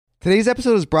Today's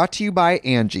episode is brought to you by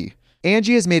Angie.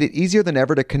 Angie has made it easier than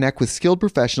ever to connect with skilled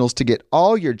professionals to get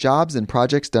all your jobs and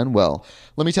projects done well.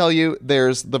 Let me tell you,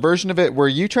 there's the version of it where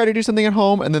you try to do something at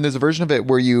home, and then there's a version of it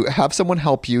where you have someone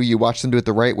help you, you watch them do it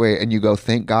the right way, and you go,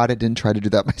 thank God I didn't try to do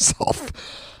that myself.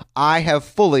 I have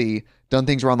fully done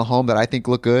things around the home that I think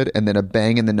look good, and then a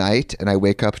bang in the night, and I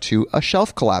wake up to a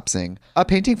shelf collapsing, a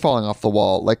painting falling off the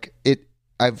wall.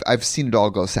 I've seen it all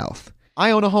go south.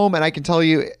 I own a home, and I can tell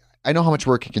you, I know how much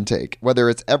work it can take. Whether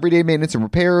it's everyday maintenance and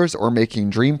repairs or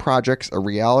making dream projects a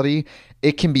reality,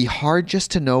 it can be hard just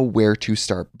to know where to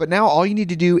start. But now all you need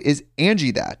to do is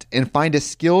Angie that and find a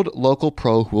skilled local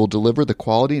pro who will deliver the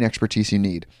quality and expertise you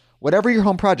need. Whatever your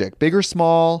home project, big or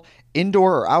small,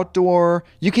 indoor or outdoor,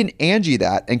 you can Angie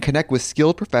that and connect with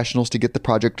skilled professionals to get the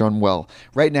project done well.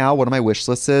 Right now, one of my wish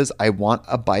lists is I want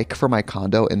a bike for my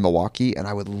condo in Milwaukee, and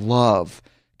I would love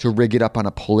to rig it up on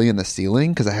a pulley in the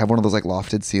ceiling because I have one of those like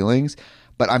lofted ceilings,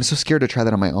 but I'm so scared to try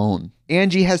that on my own.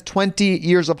 Angie has 20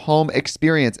 years of home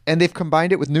experience, and they've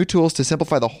combined it with new tools to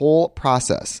simplify the whole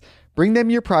process. Bring them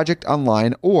your project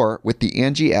online or with the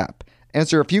Angie app.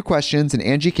 Answer a few questions and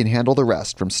Angie can handle the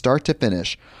rest from start to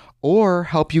finish, or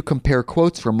help you compare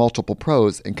quotes from multiple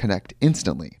pros and connect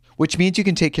instantly, which means you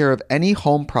can take care of any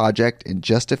home project in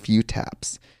just a few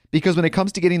taps. Because when it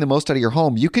comes to getting the most out of your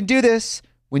home, you can do this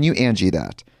when you Angie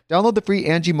that. Download the free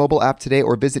Angie mobile app today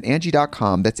or visit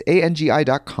Angie.com. That's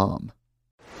ANGI.com.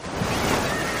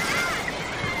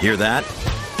 Hear that?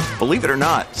 Believe it or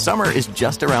not, summer is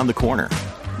just around the corner.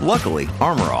 Luckily,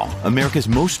 Armor All, America's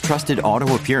most trusted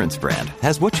auto appearance brand,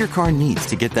 has what your car needs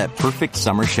to get that perfect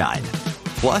summer shine.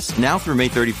 Plus, now through May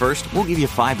 31st, we'll give you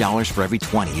 $5 for every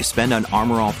 $20 you spend on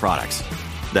Armor All products.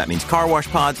 That means car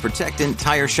wash pods, protectant,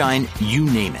 tire shine, you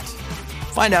name it.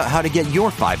 Find out how to get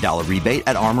your $5 rebate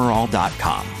at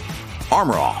armorall.com.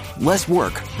 Armor All, less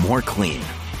work, more clean.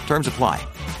 Terms apply.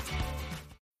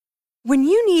 When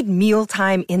you need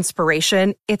mealtime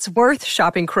inspiration, it's worth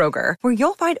shopping Kroger, where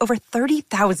you'll find over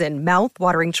 30,000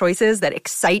 mouth-watering choices that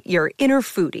excite your inner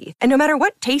foodie. And no matter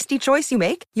what tasty choice you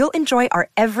make, you'll enjoy our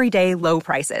everyday low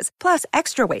prices, plus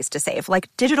extra ways to save,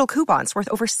 like digital coupons worth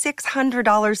over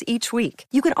 $600 each week.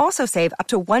 You can also save up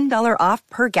to $1 off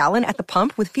per gallon at the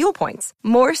pump with fuel points.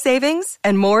 More savings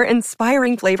and more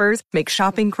inspiring flavors make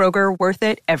shopping Kroger worth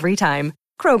it every time.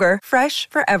 Kroger, fresh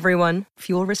for everyone.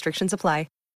 Fuel restrictions apply.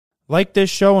 Like this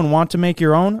show and want to make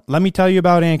your own? Let me tell you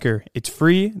about Anchor. It's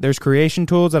free. There's creation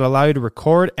tools that allow you to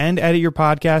record and edit your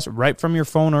podcast right from your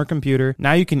phone or computer.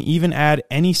 Now you can even add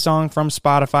any song from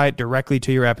Spotify directly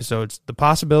to your episodes. The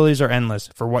possibilities are endless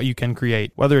for what you can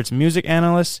create. Whether it's music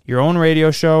analysts, your own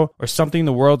radio show, or something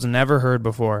the world's never heard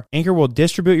before, Anchor will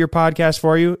distribute your podcast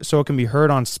for you so it can be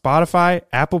heard on Spotify,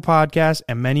 Apple Podcasts,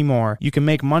 and many more. You can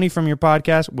make money from your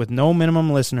podcast with no minimum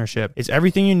listenership. It's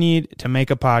everything you need to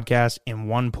make a podcast in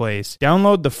one place.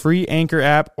 Download the free Anchor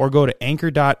app or go to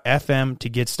anchor.fm to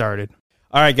get started.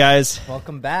 All right, guys.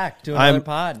 Welcome back to another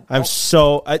pod.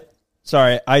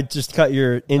 Sorry, I just cut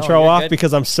your intro off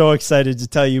because I'm so excited to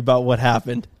tell you about what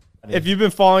happened. If you've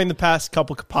been following the past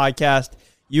couple podcasts,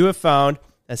 you have found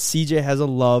that CJ has a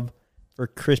love for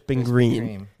Crispin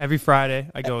Green. Every Friday,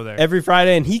 I go there. Every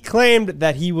Friday, and he claimed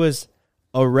that he was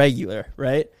a regular,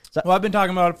 right? So, well, I've been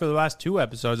talking about it for the last 2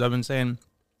 episodes. I've been saying,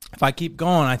 if I keep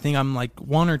going, I think I'm like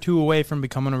 1 or 2 away from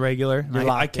becoming a regular.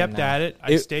 I kept at it.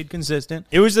 I stayed consistent.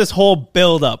 It was this whole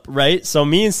build-up, right? So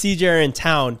me and CJ are in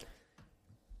town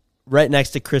right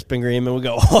next to Crispin Green, and we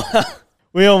go,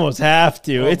 we almost have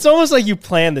to. It's almost like you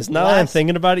planned this. Now that I'm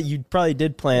thinking about it, you probably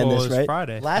did plan this, right?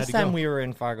 Friday. Last time we were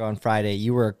in Fargo on Friday,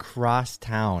 you were across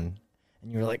town,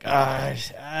 and you were like, I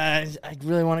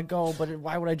really want to go, but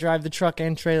why would I drive the truck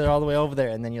and trailer all the way over there?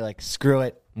 And then you're like, screw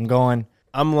it, I'm going.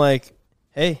 I'm like,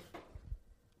 hey,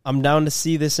 I'm down to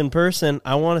see this in person.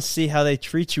 I want to see how they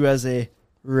treat you as a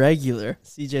regular.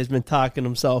 CJ's been talking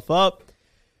himself up.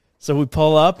 So we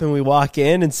pull up and we walk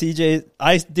in, and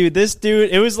this dude,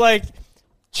 it was like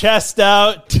chest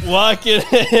out, walking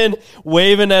in,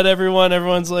 waving at everyone.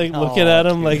 Everyone's like looking at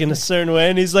him like in a certain way.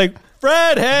 And he's like,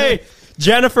 Fred, hey,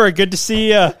 Jennifer, good to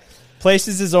see you.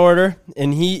 Places his order,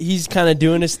 and he's kind of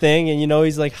doing his thing. And,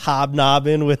 he's like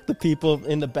hobnobbing with the people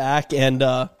in the back. And,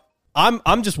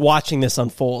 I'm just watching this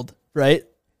unfold, right?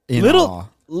 In awe.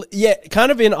 Yeah,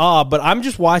 kind of in awe, but I'm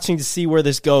just watching to see where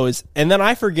this goes. And then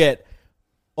I forget,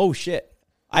 oh shit,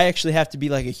 I actually have to be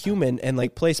like a human and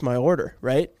like place my order,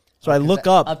 right? So I look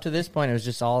up. Up to this point, it was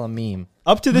just all a meme.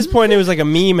 Up to this point, it was like a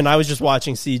meme, and I was just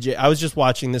watching CJ. I was just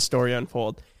watching this story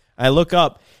unfold. I look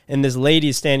up, and this lady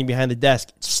is standing behind the desk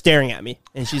staring at me,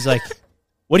 and she's like,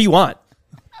 what do you want?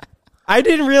 I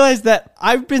didn't realize that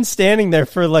I've been standing there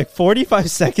for like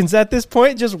 45 seconds at this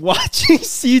point, just watching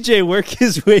CJ work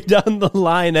his way down the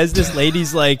line as this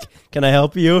lady's like, "Can I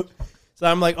help you?" So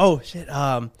I'm like, "Oh shit,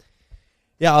 yeah,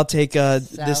 I'll take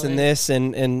this and this,"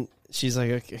 and she's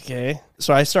like, "Okay."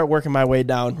 So I start working my way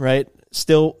down, right?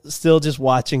 Still just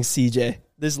watching CJ.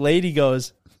 This lady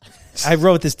goes, I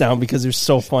wrote this down because it was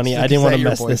so funny. I didn't want to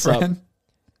mess this up.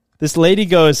 This lady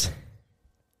goes,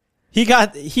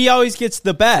 he always gets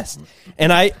the best.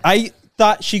 And I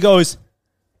thought she goes,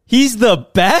 he's the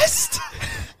best?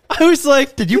 I was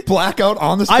like, did you black out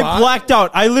on the spot? I blacked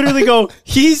out. I literally go,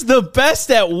 he's the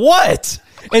best at what?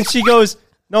 And she goes,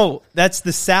 no, that's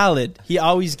the salad. He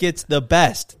always gets the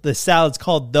best. The salad's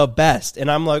called the best.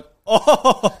 And I'm like,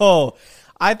 oh,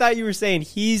 I thought you were saying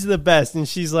he's the best. And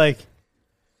she's like,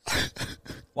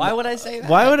 why would I say that?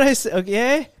 Why would I say,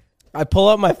 okay? I pull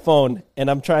out my phone and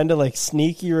I'm trying to like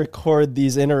sneaky record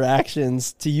these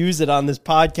interactions to use it on this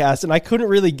podcast. And I couldn't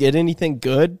really get anything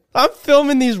good. I'm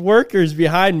filming these workers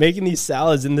behind making these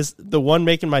salads. And the one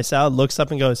making my salad looks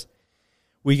up and goes,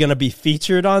 we going to be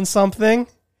featured on something?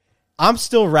 I'm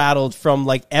still rattled from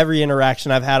like every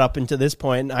interaction I've had up until this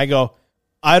point. And I go,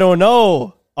 I don't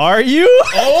know. Are you?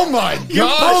 Oh my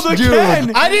gosh, dude.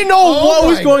 I didn't know what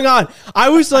was going on. I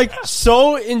was like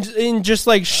so in just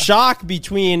like shock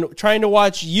between trying to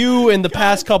watch you and the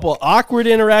past couple awkward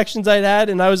interactions I'd had.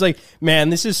 And I was like, man,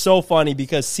 this is so funny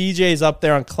because CJ's up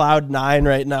there on cloud 9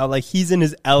 right now. Like he's in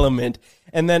his element.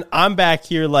 And then I'm back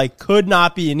here like could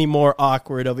not be any more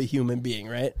awkward of a human being,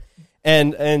 right?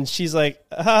 And she's like,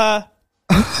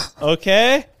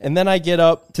 okay. And then I get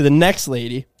up to the next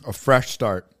lady. A fresh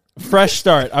start.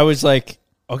 I was like,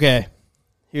 okay,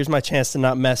 here's my chance to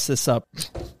not mess this up.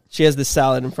 She has this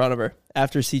salad in front of her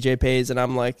after CJ pays, and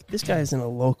I'm like, this guy isn't a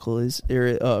local,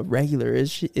 regular,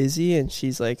 is he? And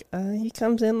she's like, he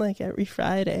comes in like every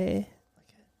Friday.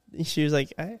 And she was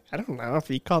like, I don't know if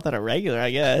you call that a regular,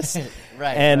 I guess.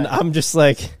 Right. And right. I'm just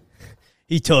like,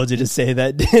 he told you to say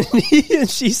that, didn't he? And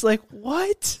she's like,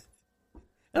 what?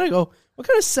 And I go, what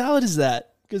kind of salad is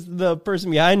that? Because the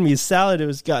person behind me, salad it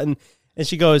was gotten. And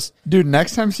she goes, dude,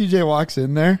 next time CJ walks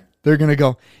in there, they're going to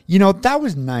go, that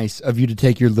was nice of you to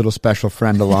take your little special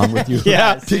friend along with you.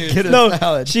 Yeah. To get a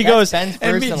salad. She goes, Ben's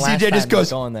and first me, and last CJ just time goes,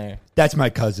 going there. That's my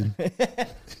cousin.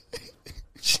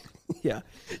 yeah.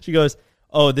 She goes,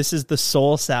 oh, this is the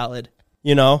soul salad.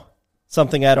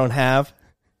 Something I don't have.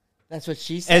 That's what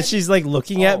she said? And she's like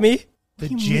looking at me. The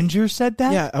ginger said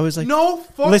that? Yeah, I was like, no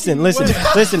fucking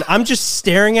listen. I'm just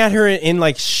staring at her in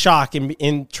like shock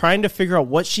and trying to figure out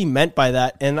what she meant by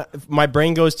that. And my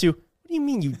brain goes to, what do you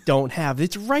mean you don't have?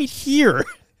 It's right here.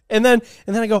 And then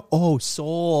I go, oh,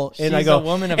 soul. And She's I go, a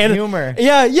woman of humor.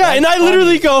 Yeah. That's and I funny.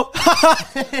 literally go,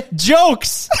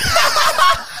 jokes.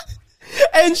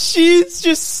 And she's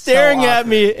just staring at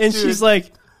me and she's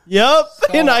like, yep.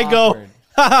 So and I awkward.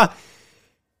 go,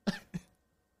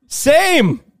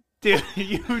 same. Dude,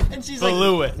 you And she's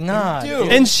blew like, it. nah,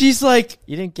 dude. And she's like,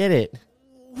 You didn't get it.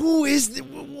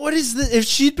 what is this? If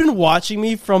she'd been watching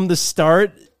me from the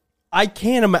start, I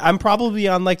can't imagine. I'm probably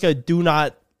on like a do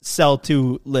not sell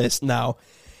to list now.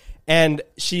 And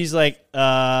she's like,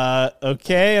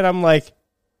 okay. And I'm like,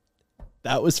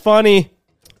 that was funny.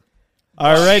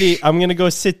 Alrighty, I'm going to go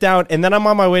sit down. And then I'm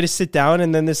on my way to sit down.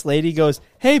 And then this lady goes,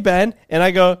 hey, Ben. And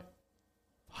I go,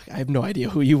 fuck, I have no idea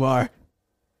who you are.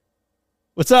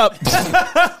 What's up?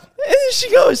 And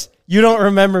she goes, you don't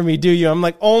remember me, do you? I'm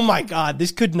like, oh my God,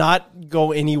 this could not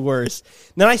go any worse.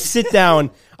 And then I sit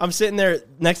down. I'm sitting there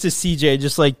next to CJ,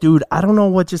 just like, dude, I don't know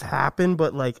what just happened,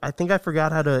 but like, I think I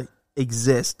forgot how to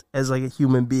exist as like a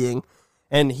human being.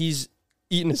 And he's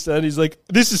eating his salad. He's like,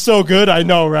 this is so good. I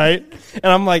know, right? And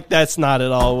I'm like, that's not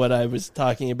at all what I was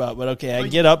talking about. But okay, I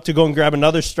get up to go and grab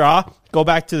another straw, go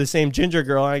back to the same ginger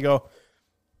girl. And I go,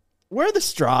 where are the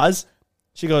straws?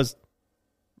 She goes,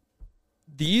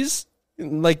 these,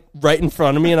 like right in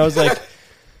front of me, and I was like,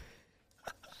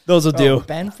 those will do.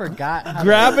 Ben forgot how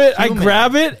Grab to it. I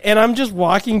grab it, and I'm just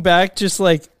walking back, just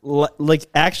like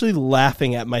actually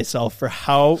laughing at myself for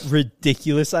how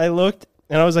ridiculous I looked.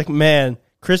 And I was like, man,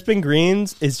 Crispin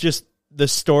Greens is just the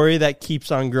story that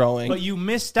keeps on growing. But you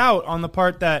missed out on the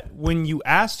part that when you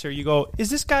asked her, you go,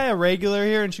 is this guy a regular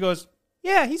here? And she goes,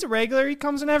 yeah, he's a regular. He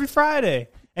comes in every Friday.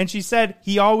 And she said,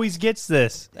 he always gets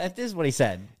this. That is what he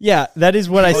said. Yeah, that is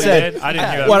what I said. I didn't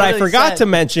hear that. What I Literally forgot said- to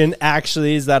mention,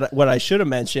 actually, is that what I should have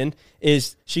mentioned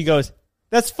is she goes,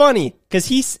 that's funny, because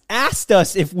he asked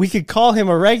us if we could call him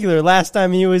a regular last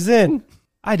time he was in.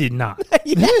 I did not.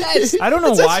 Yes. I don't know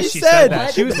That's what why she she said. said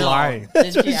that. She was No. lying.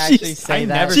 Did she actually say I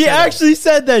that? never She said that. actually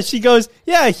said that. She goes,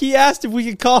 yeah, he asked if we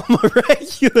could call him a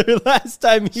regular last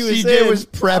time he was CJ in. was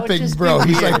That would prepping, just bro. be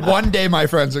He's weird. like, one day my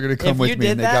friends are going to come If with you me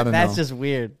did and they that, got to that's know. just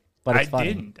weird. But I it's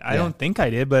funny. didn't. I don't think I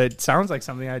did, but it sounds like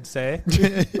something I'd say.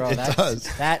 Bro,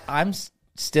 that's, that I'm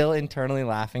still internally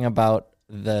laughing about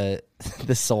the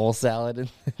soul salad and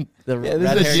the Yeah, red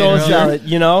this is hair a soul girl. salad,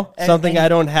 you know? And- Something and I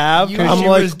don't have. you- I'm she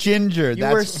like, was ginger. You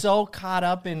were so caught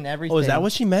up in everything. oh, is that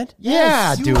what she meant?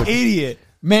 yeah, You dude. idiot.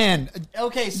 Man,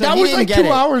 Okay, so That he was didn't like get 2 it.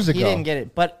 hours He ago. didn't get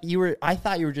it, but you were. I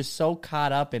thought you were just so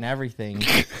caught up in everything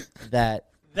that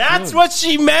That's what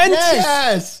she meant?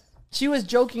 yes. she was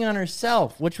joking on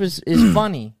herself, which is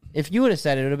funny. If you would have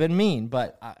said it, it would have been mean,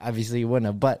 but obviously you wouldn't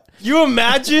have. But You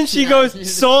imagine she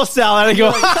goes, soul salad. I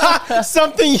go,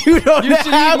 something you don't you should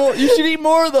eat have. more. You should eat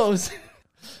more of those.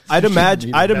 I'd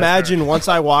imagine once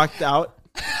I walked out.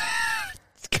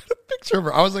 Picture of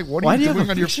her. I was like, what are Why you do you have doing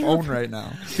a on your picture phone of her? right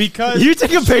now? Because You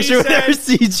took a she picture with her,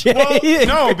 said- CJ.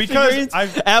 Well, no, because Greens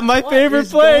I've- at my What favorite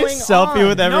is going place. Selfie on?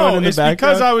 with everyone no, in the it's background.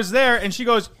 because I was there, and she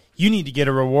goes, "You need to get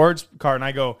a rewards card." And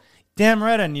I go, "Damn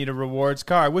right, I need a rewards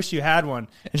card. I wish you had one."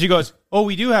 And she goes, "Oh,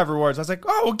 we do have rewards." I was like,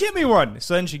 "Oh, well, get me one."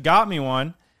 So then she got me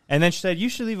one, and then she said, "You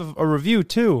should leave a review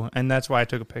too." And that's why I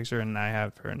took a picture, and I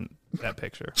have her in that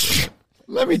picture.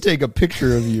 Let me take a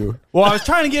picture of you. Well, I was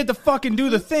trying to get it to fucking do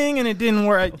the thing, and it didn't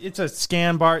work. It's a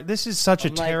scan bar. This is such a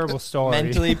I'm, like, terrible story.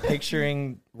 Mentally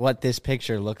picturing what this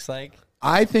picture looks like.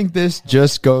 I think this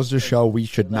just goes to show we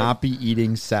should not be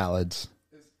eating salads.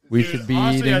 We should be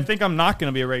Honestly, eating. I think I'm not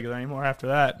going to be a regular anymore after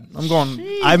that. I'm going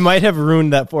I might have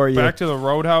ruined that for you. back to the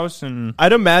Roadhouse, and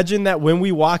I'd imagine that when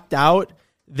we walked out,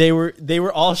 they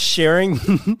were all sharing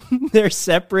their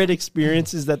separate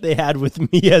experiences that they had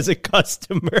with me as a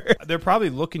customer. they're probably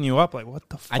looking you up like, "What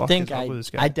the fuck I think is up with this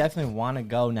guy?" I definitely want to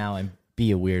go now and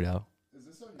be a weirdo.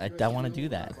 I want to do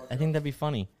that. I think that'd be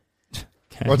funny.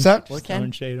 What's that? What Throwing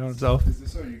Ken? shade on himself. Is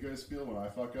this how you guys feel when I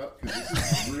fuck up? Because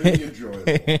this is really enjoyable.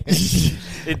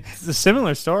 It's a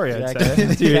similar story, I'd Exactly.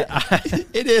 say. Dude,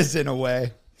 It is in a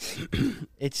way.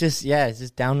 it's just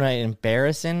downright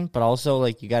embarrassing, but also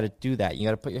like you got to do that. You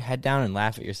got to put your head down and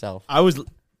laugh at yourself. I was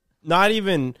not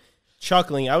even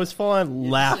chuckling. I was full on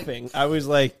laughing. I was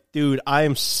like, dude, I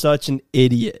am such an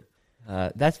idiot.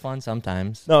 That's fun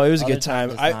sometimes. No, it was a Other good time.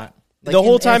 times it's not. Like, The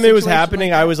whole in a time it was situation happening,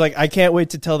 like I that- was like, I can't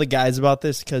wait to tell the guys about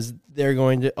this because they're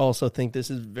going to also think this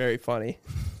is very funny.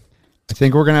 I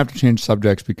think we're going to have to change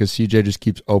subjects because CJ just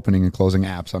keeps opening and closing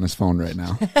apps on his phone right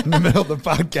now in the middle of the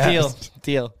podcast.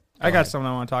 Deal. I got something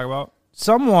I want to talk about.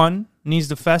 Someone needs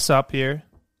to fess up here.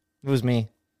 It was me.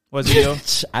 Was it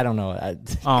you? I don't know.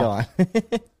 Go on.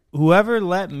 Whoever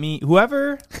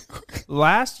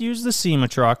last used the SEMA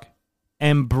truck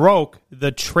and broke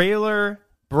the trailer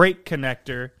brake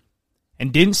connector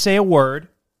and didn't say a word,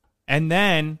 and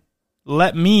then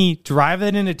let me drive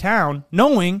it into town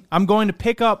knowing I'm going to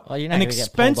pick up Well, you're not an gonna get pulled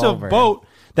expensive over. boat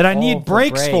that I Oh, need for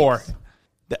brakes for. brakes.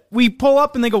 We pull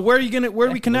up and they go, where do we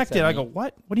connect What's it? that I go, mean?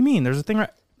 what? What do you mean? There's a thing right.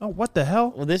 Oh, what the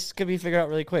hell? Well, this could be figured out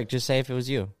really quick. Just say if it was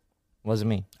you. Wasn't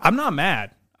me. I'm not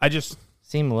mad.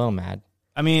 Seem a little mad.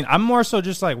 I mean, I'm more so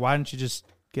just like, why didn't you just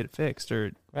get it fixed or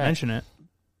Right. mention it?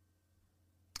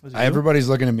 Was it you? Everybody's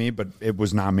looking at me, but it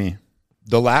was not me.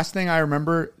 The last thing I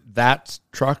remember that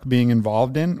truck being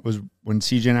involved in was when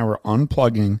CJ and I were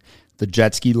unplugging the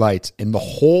jet ski lights and the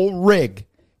whole rig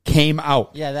came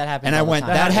out. Yeah, that happens. And I all the went,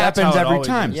 time. that That's happens how it every always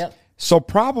time. is. Yep. So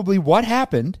probably what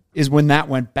happened is when that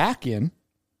went back in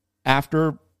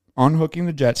after unhooking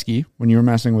the jet ski, when you were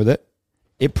messing with it,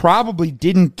 it probably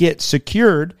didn't get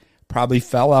secured, probably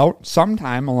fell out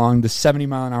sometime along the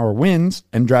 70-mile-an-hour winds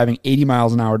and driving 80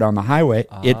 miles an hour down the highway.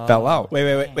 It fell out. Wait.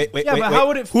 Yeah, but how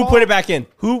would it Who fall? put it back in?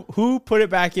 Who put it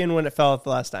back in when it fell out the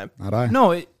last time? Not I.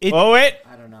 No, it Oh, wait.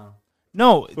 I don't know.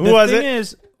 no. Who The was thing it?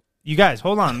 is, you guys,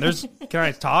 hold on. Can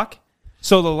I talk?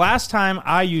 So the last time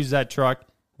I used that truck,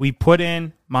 we put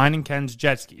in mine and Ken's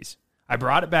jet skis. I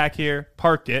brought it back here,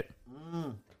 parked it,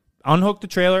 unhooked the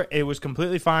trailer. It was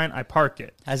completely fine. I parked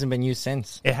it. Hasn't been used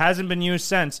since. It hasn't been used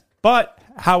since. But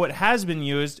how it has been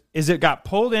used is it got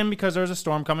pulled in because there was a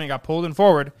storm coming. It got pulled in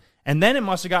forward. And then it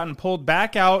must have gotten pulled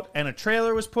back out, and a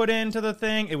trailer was put into the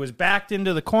thing. It was backed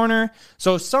into the corner.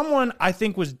 So someone, I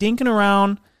think, was dinking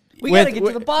around. We gotta get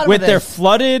to the bottom with of their this.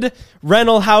 flooded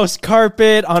rental house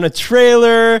carpet on a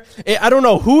trailer. I don't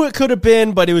know who it could have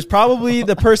been, but it was probably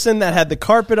the person that had the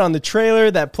carpet on the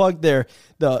trailer that plugged the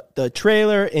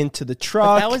trailer into the But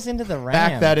truck. that was into the Ram.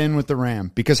 Back that in with the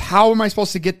Ram. Because how am I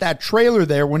supposed to get that trailer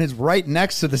there when it's right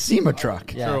next to the SEMA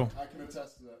truck? Yeah. True. I can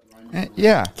attest to that. Ryan.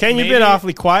 Yeah. Ken, you've Maybe- been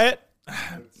awfully quiet.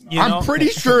 I'm pretty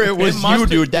sure it was you,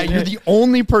 dude. That you're the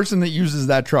only person that uses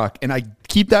that truck, and I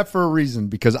keep that for a reason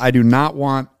because I do not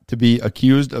want to be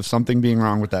accused of something being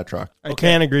wrong with that truck. I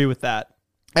can't agree with that.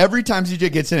 Every time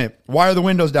CJ gets in it, why are the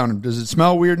windows down? Does it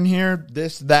smell weird in here?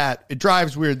 This, that. It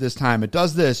drives weird this time. It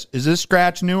does this. Is this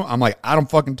scratch new? I'm like, I don't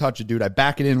fucking touch it, dude. I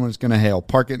back it in when it's going to hail.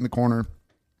 Park it in the corner.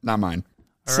 Not mine.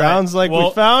 Sounds like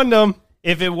we found them.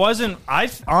 If it wasn't,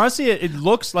 honestly, it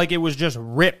looks like it was just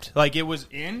ripped. Like it was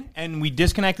in, and we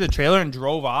disconnected the trailer and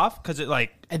drove off because it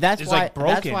And that's it's why. like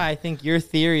broken. That's why I think your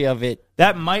theory of it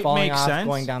that might falling make off, sense.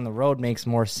 going down the road makes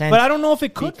more sense. But I don't know if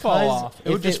it could fall because off. It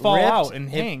would if just fall ripped- out and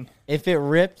hang. If it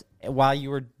ripped while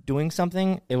you were doing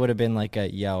something, it would have been like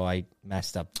I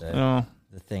messed up the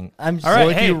thing. I'm just All right,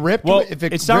 if hey, you ripped, well, if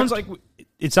it sounds ripped-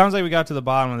 like we got to the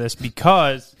bottom of this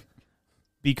because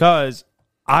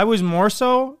I was more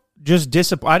so just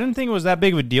disappointed. I didn't think it was that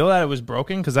big of a deal that it was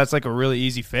broken because that's like a really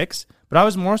easy fix. But I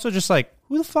was more so just like,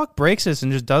 who the fuck breaks this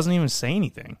and just doesn't even say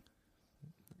anything?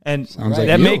 And Sounds like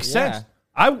that you. makes sense.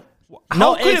 How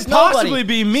No, could it's it possibly nobody.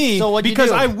 be me? So what'd you because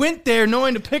do? I went there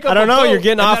knowing to pick up. I don't a know. boat You're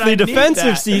getting and that awfully I need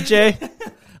defensive, that.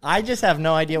 CJ. I just have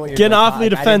no idea what you're Getting doing. awfully I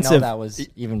didn't defensive. know that was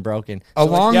even broken.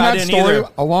 along yeah, I that didn't story, either.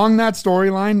 along that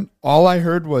storyline, all I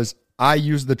heard was I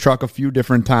used the truck a few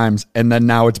different times, and then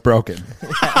now it's broken.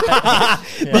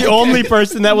 The only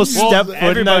person that will step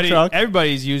foot in that truck.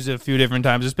 Everybody's used it a few different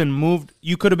times. It's been moved.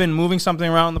 You could have been moving something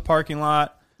around the parking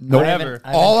lot. Nope. Whatever. I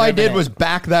haven't All I driven did it. was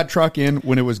back that truck in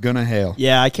when it was gonna hail.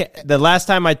 Yeah, I can't. The last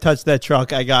time I touched that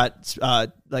truck, I got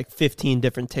like 15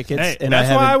 different tickets, Hey, and I that's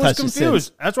haven't why I was touched it confused.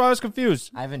 since. That's why I was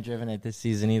confused. I haven't driven it this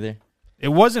season either. It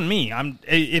wasn't me.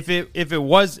 If it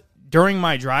was during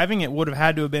my driving, it would have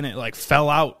had to have been it like fell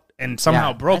out and somehow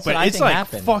Yeah, broke. that's what But I it's think like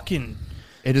happened. fucking.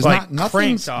 It is Like not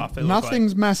cranked nothing's off, it looked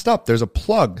nothing's messed up. There's a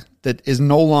plug that is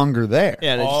no longer there.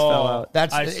 Yeah, and it just fell out.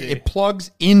 That's I see. it plugs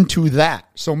into that.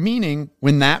 So meaning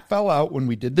when that fell out, when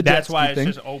we did the That's jet why ski it's thing,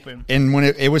 just open. and when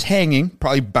it was hanging,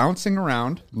 probably bouncing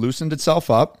around, loosened itself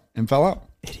up and fell out.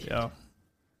 Yeah,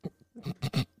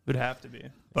 would have to be.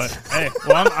 But hey,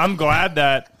 well, I'm glad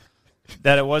that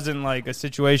it wasn't like a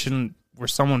situation where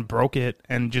someone broke it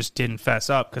and just didn't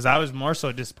fess up because I was more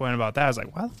so disappointed about that. I was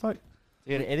like, why the fuck?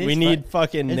 Dude, it is We need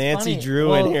fucking it's Nancy funny. Drew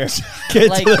Well, in here. Get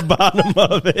like, to the bottom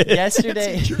of it.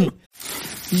 Yesterday,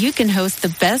 You can host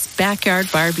the best backyard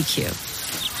barbecue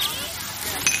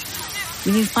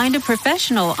when you find a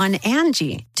professional on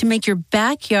Angie to make your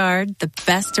backyard the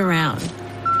best around.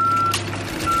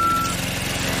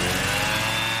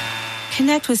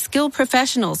 Connect with skilled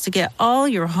professionals to get all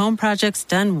your home projects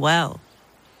done well.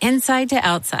 Inside to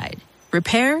outside,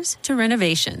 repairs to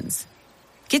renovations.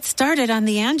 Get started on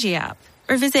the Angie app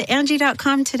or visit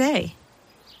Angie.com today.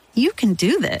 You can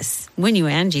do this when you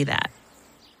Angie that.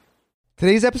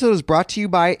 Today's episode is brought to you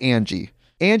by Angie.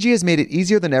 Angie has made it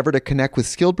easier than ever to connect with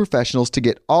skilled professionals to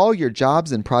get all your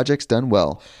jobs and projects done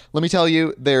well. Let me tell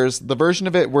you, there's the version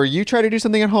of it where you try to do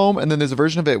something at home, and then there's a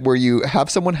version of it where you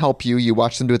have someone help you, you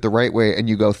watch them do it the right way, and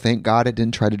you go, thank God I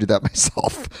didn't try to do that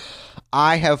myself.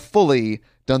 I have fully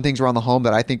done things around the home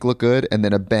that I think look good, and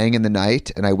then a bang in the night,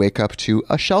 and I wake up to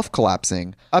a shelf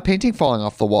collapsing, a painting falling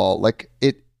off the wall. Like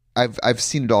I've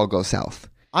seen it all go south.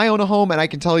 I own a home, and I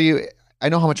can tell you, I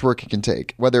know how much work it can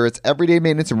take. Whether it's everyday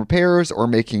maintenance and repairs or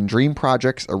making dream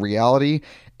projects a reality,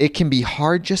 it can be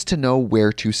hard just to know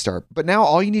where to start. But now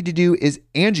all you need to do is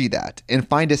Angie that and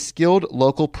find a skilled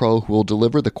local pro who will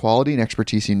deliver the quality and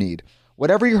expertise you need.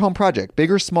 Whatever your home project,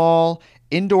 big or small,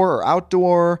 indoor or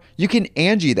outdoor, you can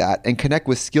Angie that and connect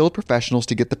with skilled professionals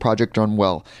to get the project done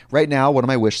well. Right now, one of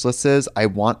my wish lists is I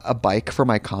want a bike for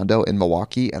my condo in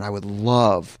Milwaukee, and I would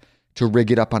love to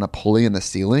rig it up on a pulley in the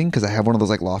ceiling because I have one of those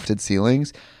like lofted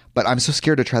ceilings, but I'm so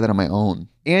scared to try that on my own.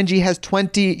 Angie has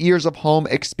 20 years of home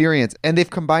experience, and they've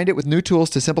combined it with new tools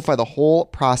to simplify the whole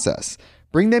process.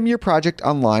 Bring them your project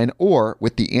online or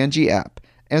with the Angie app.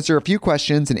 Answer a few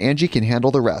questions and Angie can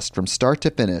handle the rest from start to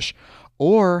finish,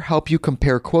 or help you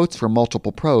compare quotes from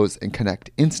multiple pros and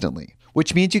connect instantly,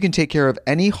 which means you can take care of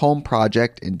any home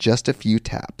project in just a few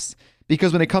taps.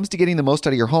 Because when it comes to getting the most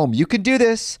out of your home, you can do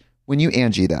this when you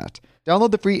Angie that.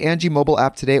 Download the free Angie mobile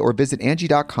app today or visit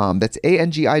Angie.com. That's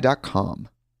ANGI.com.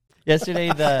 yesterday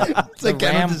It's like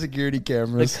Ram, the security the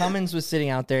cameras. Cummins was sitting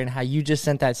out there, and how you just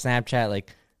sent that Snapchat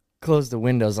like, close the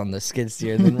windows on the skid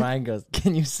steer. And then Ryan goes,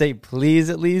 "Can you say please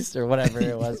at least?" or whatever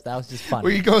it was. That was just funny.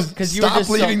 Where he goes, you were stop just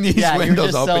so- leaving these yeah, you were windows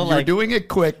just open. so, You were like- doing it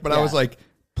quick, but I Yeah. was like,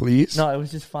 please. No, it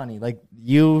was just funny. Like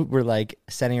you were like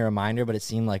setting a reminder, but it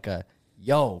seemed like a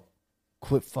yo,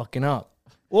 quit fucking up.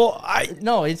 Well,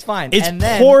 No, it's fine. it's and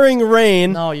then, pouring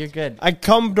rain. No, you're good. I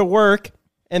come to work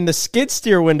and the skid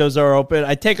steer windows are open.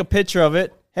 I take a picture of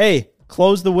it. Hey,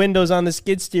 close the windows on the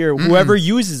skid steer. Whoever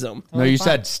uses them. No, you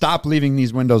said stop leaving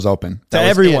these windows open. To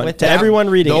everyone. To everyone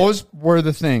reading Those were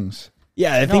the things.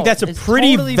 Yeah, I think that's a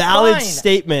pretty totally valid fine.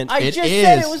 statement. I It just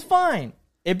said is. it was fine.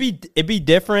 It'd be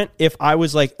different if I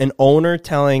was like an owner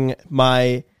telling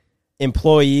my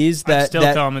employees I'd that still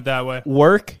tell them it that way.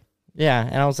 work. Yeah,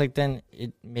 and I was like, then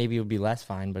maybe it would be less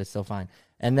fine, but it's still fine.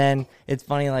 And then it's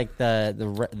funny, like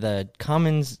the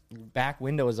Cummins back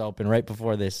window was open right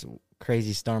before this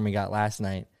crazy storm we got last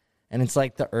night, and it's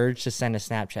like the urge to send a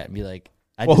Snapchat and be like,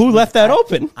 Who left that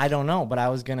open? I don't know, but I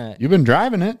was gonna. You've been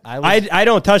driving it. I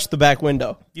don't touch the back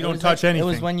window. You don't touch anything.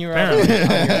 It was when you were apparently. on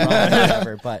your own,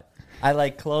 whatever, but I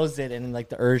like closed it and like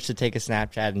the urge to take a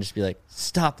Snapchat and just be like,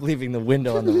 stop leaving the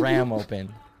window on the Ram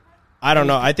open. I don't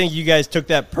know. I think you guys took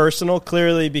that personal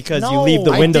clearly because you No, leave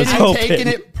the I windows didn't open. take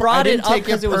it. Brought it up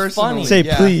because it was funny. Say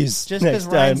please. Just next because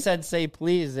Ryan time. said say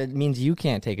please, it means you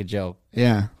can't take a joke.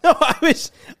 Yeah. No,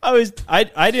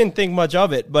 I didn't think much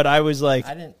of it, but I was like,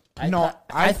 I didn't. I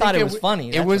thought think it was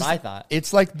funny. That's what I thought.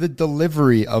 It's like the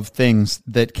delivery of things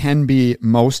that can be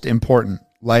most important.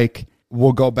 Like,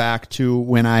 we'll go back to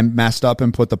when I messed up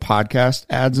and put the podcast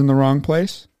ads in the wrong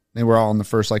place. They were all in the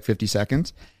first like 50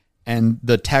 seconds. And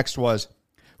the text was,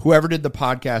 whoever did the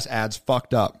podcast ads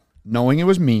fucked up, knowing it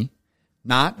was me,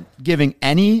 not giving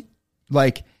any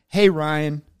like, hey,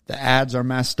 Ryan, the ads are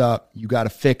messed up. You got to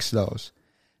fix those.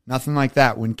 Nothing like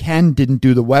that. When Ken didn't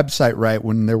do the website right,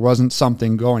 when there wasn't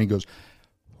something going, he goes,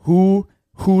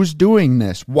 who's doing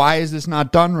this? Why is this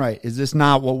not done right? Is this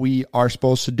not what we are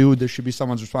supposed to do? This should be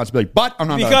someone's responsibility. But I'm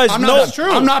not Because done. I'm no, not it's done.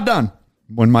 true. I'm not done.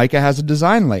 When Micah has a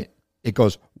design late, it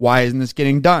goes, why isn't this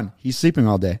getting done? He's sleeping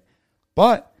all day.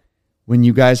 But when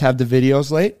you guys have the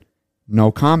videos late,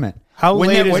 no comment. How When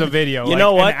late that- is when- a video? You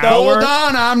know what, An though? hour? Hold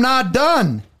on, I'm not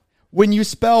done. When you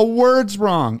spell words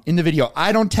wrong in the video,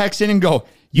 I don't text in and go,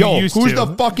 yo, used who's to. the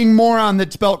fucking moron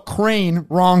that spelled crane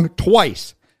wrong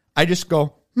twice? I just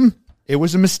go, it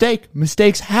was a mistake.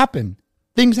 Mistakes happen.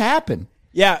 Things happen.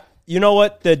 yeah, you know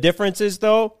what the difference is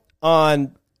though?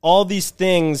 On all these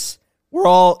things, we're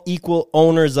all equal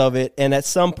owners of it, and at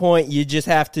some point you just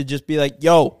have to just be like,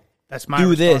 yo, That's my do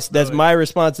this. That's responsibility. my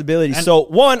responsibility. And- So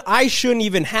one, I shouldn't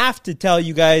even have to tell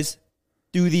you guys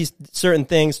do these certain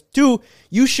things. Two,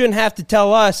 you shouldn't have to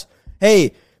tell us,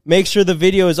 hey, make sure the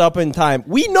video is up in time.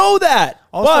 We know that.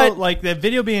 Also, but like the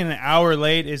video being an hour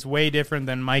late is way different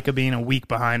than Micah being a week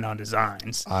behind on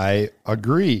designs. I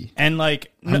agree. And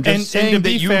like, I'm just saying to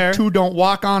be that you fair, two don't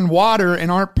walk on water and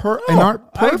aren't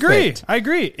perfect. I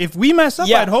agree. If we mess up,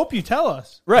 Yeah. I'd hope you tell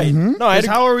us. right. No, I Because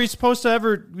how are we supposed to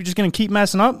ever? We're just gonna keep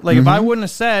messing up. Like if I wouldn't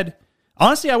have said,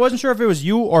 honestly, I wasn't sure if it was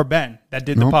you or Ben that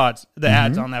did the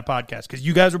ads on that podcast because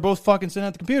you guys were both fucking sitting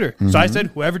at the computer. So I said,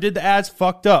 whoever did the ads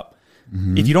fucked up.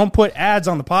 If you don't put ads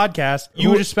on the podcast,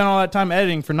 you would just spend all that time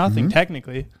editing for nothing,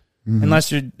 technically,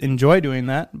 unless you enjoy doing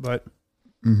that. But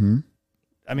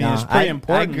I mean, No, it's pretty I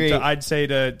important. agree. I'd say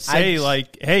to say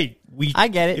like, hey, I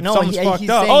get it. If No, someone's he's fucked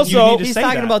up, saying, you Also, need to he's say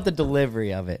talking that. about the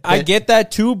delivery of it. I get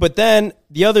that too, but then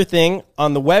the other thing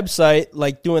on the website,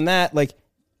 like doing that, like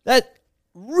that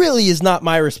really is not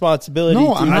my responsibility.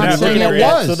 No, to I'm do not the saying video it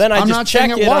yet. was. So then I I'm just not check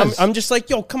saying it. it was. I'm just like,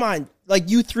 yo, come on. Like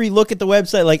you three look at the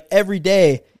website like every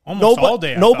day. Almost all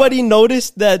day, I Nobody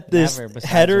noticed that this Never, besides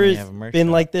header when we has have a merch been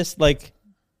shop. like this like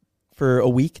for a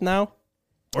week now.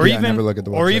 Or Yeah, I even never look at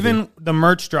the or website even the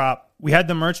merch drop. We had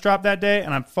the merch drop that day,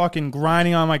 and I'm fucking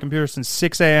grinding on my computer since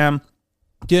 6 a.m.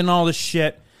 getting all this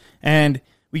shit, and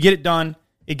we get it done.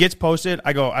 It gets posted.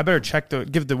 I go, I better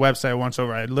give the website a once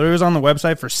over. I literally was on the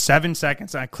website for 7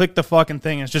 seconds, and I click the fucking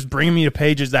thing, and it's just bringing me to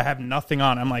pages that have nothing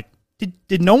on. I'm like,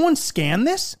 did no one scan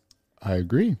this? I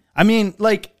agree. I mean,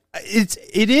 like,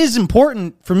 it is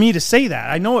important for me to say that.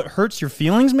 I know it hurts your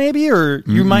feelings, maybe, or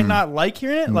you might not like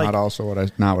hearing it. Like,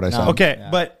 Not what I said. okay,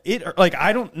 but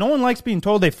no one likes being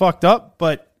told they fucked up,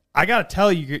 but I gotta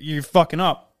tell you, you're fucking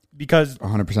up because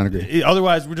 100% agree.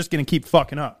 otherwise we're just gonna keep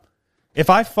fucking up. If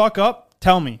I fuck up,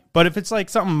 tell me. But if it's like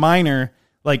something minor,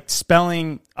 like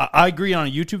spelling, I agree on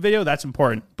a YouTube video, that's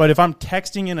important. But if I'm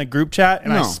texting in a group chat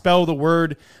and I No. spell the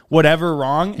word whatever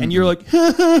wrong, and you're like,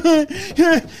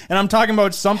 and I'm talking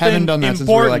about something Haven't done that important, since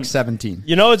we were like 17.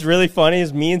 You know what's really funny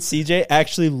is me and CJ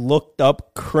actually looked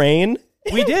up crane.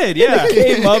 we did, yeah.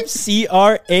 It came up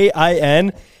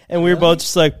CRAIN, and we were both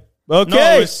just like, okay.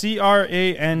 No, it was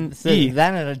CRANE.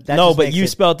 That No, just but makes you it-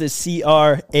 spelled it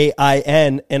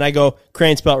CRAIN, and I go,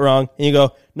 crane spelled wrong. And you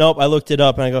go, nope, I looked it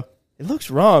up. And I go, it looks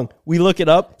wrong. We look it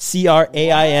up,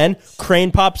 CRAIN,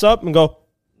 crane pops up and go,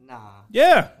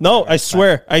 Yeah. no, I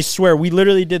swear. We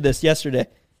literally did this yesterday.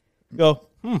 Go,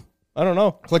 I don't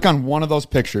know. Click on one of those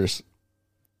pictures.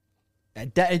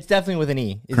 It's definitely with an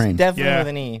E. It's Crane. definitely Yeah. with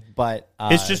an E, but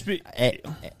It's just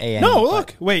A-N, no, but-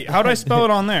 look. Wait, how do I spell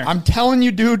it on there? I'm telling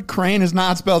you, dude, Crane is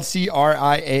not spelled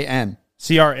Crian.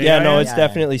 C-R-A-I-N? Yeah, no, it's Yeah.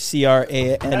 definitely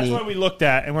C-R-A-N-E. That's what we looked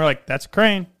at, and we're like, that's a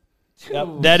crane.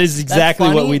 That is That's exactly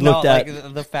what funny. we looked No, at.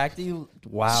 like, the fact that you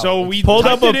wow. So we pulled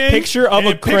typed up a it in, picture of and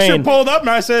a picture crane. pulled up, and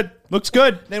I said, looks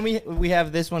good. then we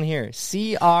have this one here.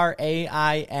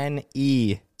 Crane.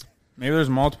 Maybe there's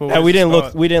multiple And ways we to didn't spell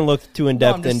look. it. We didn't look too in No,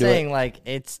 depth I'm just into saying, it. like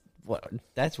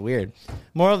that's weird.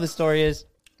 Moral of the story is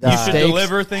You should Mistakes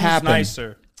deliver things happen.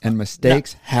 nicer. And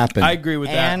mistakes happen. I agree with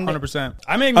that, And- 100%.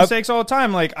 I make mistakes all the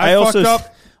time. Like I also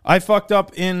I fucked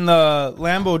up in the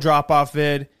Lambo drop-off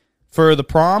vid for the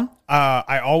prom.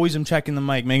 I always am checking the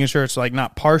mic, making sure it's like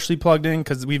not partially plugged in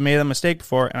because we've made a mistake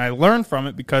before, and I learned from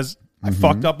it because I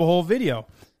fucked up a whole video.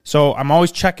 So I'm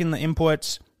always checking the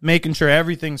inputs, making sure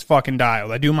everything's fucking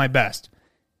dialed. I do my best.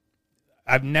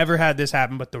 I've never had this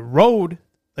happen, but the Rode,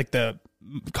 like the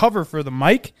cover for the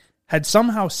mic, had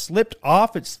somehow slipped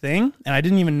off its thing, and I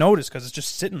didn't even notice because it's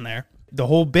just sitting there. The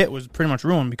whole bit was pretty much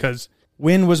ruined because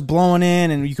wind was blowing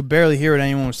in, and you could barely hear what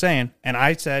anyone was saying. And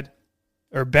I said,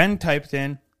 or Ben typed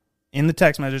in the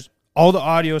text message, all the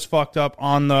audio is fucked up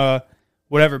on the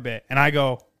whatever bit. And I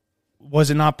go, was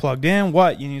it not plugged in?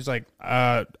 What? And he's like,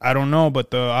 I don't know,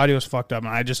 but the audio's fucked up.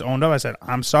 And I just owned up. I said,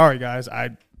 I'm sorry, guys.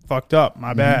 I fucked up.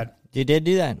 My bad. you did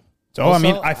do that. So, Also,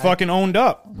 I mean, I fucking owned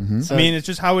up. So I mean, it's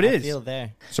just how it I is. feel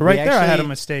there. So right We there, I had a actually-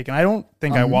 mistake. And I don't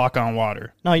think I walk on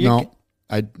water. No, you No,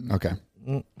 okay.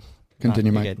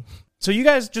 Continue, Mike. good. So you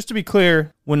guys, just to be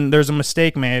clear, when there's a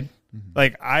mistake made,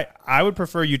 like I would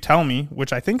prefer you tell me,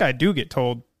 which I think I do get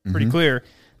told pretty clear,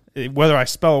 whether I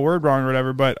spell a word wrong or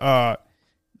whatever. But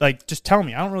like, just tell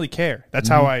me. I don't really care. That's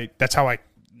how I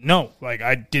know. Like,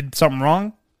 I did something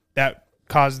wrong that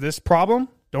caused this problem.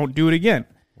 Don't do it again.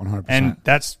 100%. And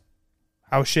that's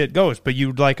how shit goes. But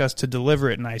you'd like us to deliver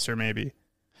it nicer, maybe.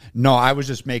 No, I was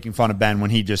just making fun of Ben when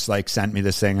he just like sent me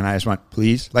this thing, and I just went,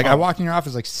 please. Like I walked in your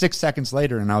office like 6 seconds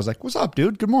later, and I was like, "What's up,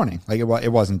 dude? Good morning." Like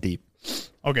it wasn't deep.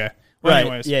 Okay. Well, Right.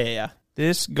 anyways, Yeah.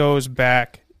 this goes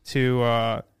back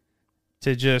to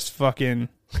just fucking.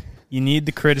 You need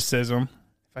the criticism.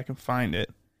 If I can find it.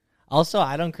 Also,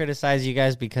 I don't criticize you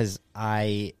guys because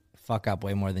I fuck up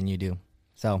way more than you do.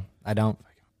 So I don't.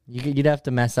 You'd have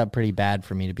to mess up pretty bad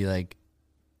for me to be like,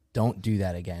 don't do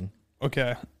that again.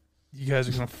 Okay. You guys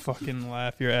are going to fucking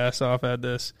laugh your ass off at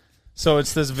this. So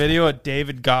it's this video of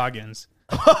David Goggins.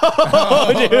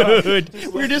 Oh, dude.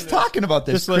 We were just talking about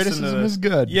this. Just listen to Criticism this. is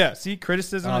good. Yeah, see,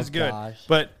 criticism Oh, is good. gosh.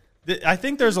 But I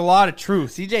think there's a lot of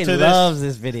truth. CJ to loves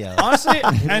this video. Honestly,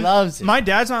 and loves it. my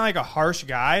dad's not like a harsh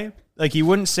guy. Like, he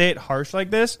wouldn't say it harsh like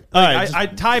this. All Like, right, just- I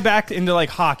tie back into, like,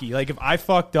 hockey. Like, if I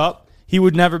fucked up, he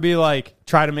would never be like,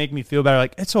 try to make me feel better.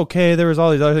 Like, it's okay. There was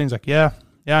all these other things. Like, yeah,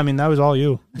 I mean, that was all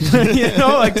you. You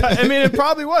know, like, I mean, it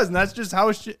probably was. And that's just how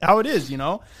it is, you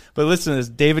know? But listen to this.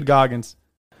 David Goggins.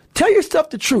 Tell yourself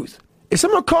the truth. If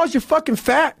someone calls you fucking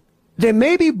fat, they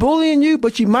may be bullying you,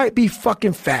 but you might be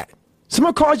fucking fat.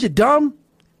 Someone calls you dumb,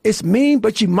 it's mean,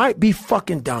 but you might be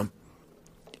fucking dumb.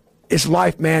 It's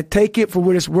life, man. Take it for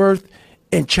what it's worth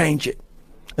and change it.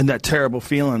 And that terrible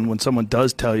feeling when someone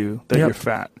does tell you that Yep. you're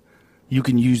fat, you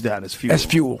can use that as fuel. As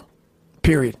fuel.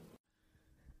 Period.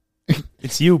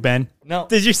 It's you, Ben. No.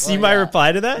 Did you see Well, my yeah.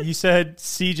 reply to that? You said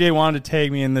CJ wanted to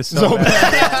tag me in this so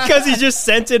bad. Because he just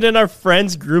sent it in our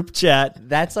friends group chat.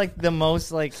 That's like the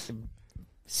most like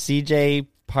CJ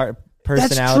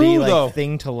personality true, though.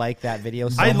 thing to like that video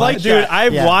so I much. like Dude, I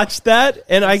Yeah. watched that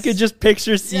and I could just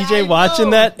picture CJ I watching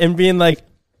know. that and being like,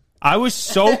 I was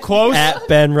so close. at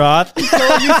Ben Roth.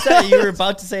 So you said you were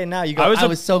about to say it now. You go. I I was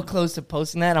was a- so close to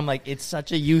posting that. I'm like, it's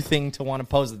such a you thing to want to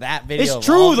post that video. It's of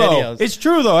true all though. videos. It's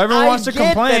true though. Everyone I wants to get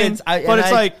that complain, but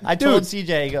it's like, I told dude,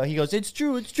 CJ. He goes, it's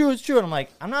true, it's true, it's true. And I'm like,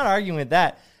 I'm not arguing with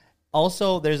that.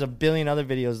 Also, there's a billion other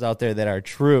videos out there that are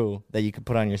true that you could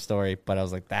put on your story. But I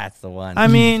was like, that's the one. I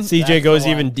mean, CJ goes the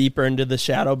one. even deeper into the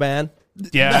shadow ban.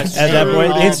 yeah, At that true.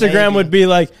 point, Oh, Instagram maybe. would be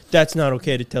like, that's not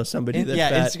okay to tell somebody they're yeah,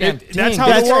 fat. Instagram. that's dang, how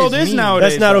that the world guy's is mean. nowadays.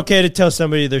 That's not though. okay to tell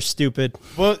somebody they're stupid.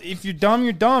 Well, if you're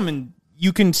dumb, and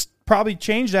you can probably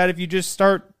change that if you just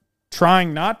start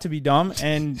trying not to be dumb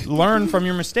and learn from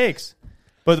your mistakes.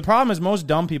 But the problem is most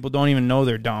dumb people don't even know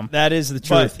they're dumb. That is the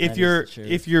But truth.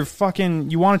 if you're fucking,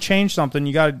 you want to change something,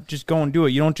 you got to just go and do it.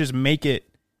 You don't just make it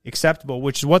acceptable,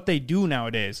 which is what they do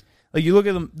nowadays. Like, you look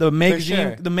at the magazine,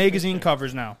 sure. the magazine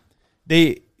covers now.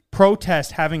 They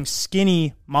protest having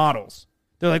skinny models.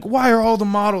 They're like, why are all the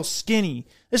models skinny?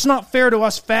 It's not fair to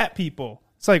us fat people.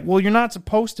 It's like, well, you're not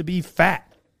supposed to be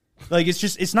fat. Like,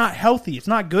 it's not healthy. It's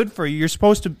not good for you. You're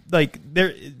supposed to, like,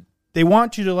 they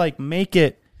want you to, like, make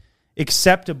it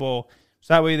acceptable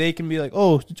So that way they can be like,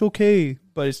 oh, it's okay.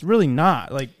 But it's really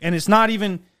not. Like, and it's not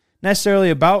even necessarily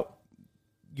about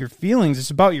your feelings.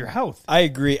 It's about your health. I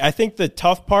agree. I think the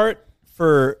tough part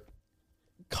for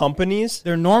companies,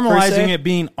 they're normalizing it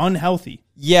being unhealthy.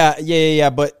 Yeah.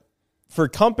 But for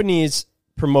companies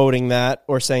promoting that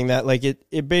or saying that, like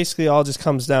it basically all just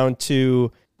comes down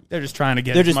to they're just trying to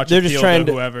get they're just trying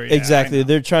to whoever. Yeah, exactly.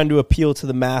 They're trying to appeal to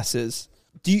the masses.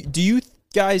 Do you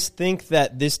guys think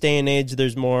that this day and age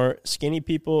there's more skinny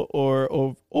people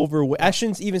or overweight? I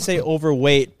shouldn't even say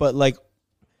overweight, but like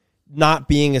not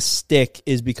being a stick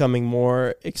is becoming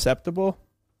more acceptable?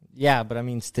 Yeah, but I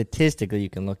mean, statistically, you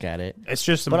can look at it. It's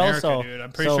just America, dude.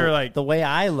 I'm pretty sure, like... The way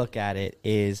I look at it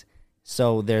is,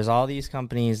 so there's all these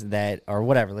companies that, or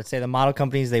whatever, let's say the model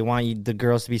companies, they want the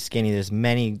girls to be skinny. There's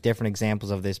many different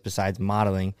examples of this besides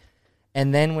modeling.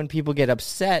 And then when people get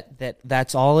upset that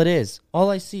that's all it is, all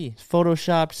I see is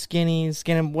Photoshopped, skinny,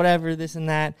 whatever, this and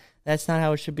that, that's not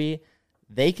how it should be.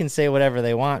 They can say whatever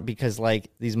they want because,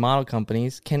 like, these model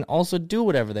companies can also do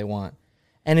whatever they want.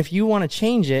 And if you want to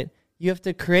change it, you have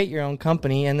to create your own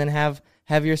company and then have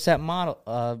your set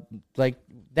model, like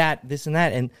that, this and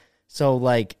that. And so,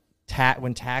 like,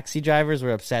 when taxi drivers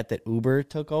were upset that Uber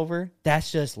took over, that's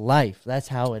just life. That's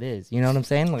how it is. You know what I'm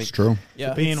saying? Like, it's true.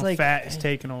 Yeah, being fat is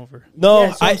taking over. No,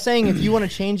 yeah, so I'm saying if you want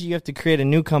to change it, you have to create a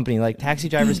new company. Like, taxi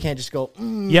drivers can't just go.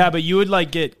 Yeah, but you would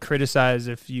like get criticized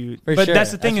if you. For but sure.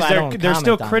 that's the thing is they're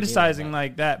still criticizing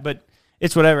like that. But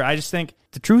it's whatever. I just think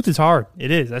the truth is hard.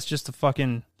 It is. That's just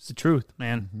it's the truth,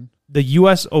 man. Mm-hmm. The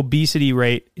U.S. obesity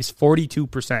rate is 42%,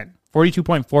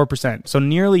 42.4%. So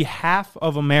nearly half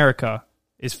of America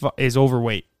is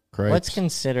overweight. Correct. What's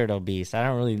considered obese? I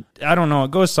don't know.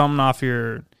 It goes something off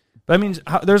your. But I mean,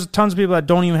 there's tons of people that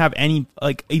don't even have any,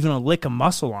 like, even a lick of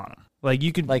muscle on them. Like,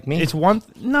 you could, like me. It's one.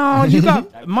 No, you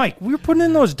got Mike. We were putting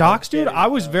in those docs, dude. I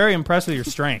was very impressed with your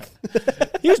strength.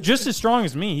 He was just as strong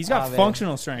as me. He's got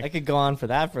functional strength. I could go on for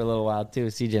that for a little while too.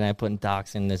 CJ and I putting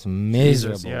docs in this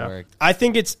miserable work. I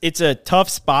think it's a tough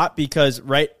spot because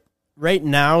right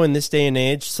now in this day and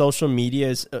age, social media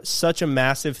is such a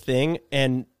massive thing,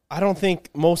 and I don't think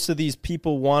most of these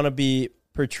people want to be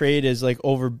portrayed as like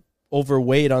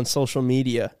overweight on social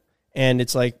media, and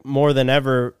it's like more than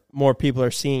ever, more people are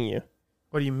seeing you.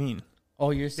 What do you mean?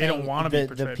 Oh, you're saying they don't want to be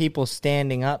portrayed. The people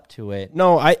standing up to it.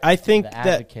 No, I think the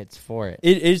advocates for it.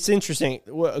 It's interesting.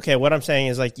 Okay, what I'm saying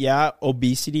is like, yeah,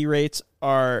 obesity rates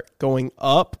are going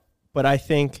up, but I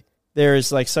think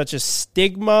there's like such a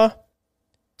stigma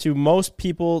to most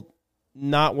people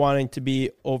not wanting to be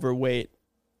overweight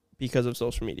because of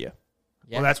social media.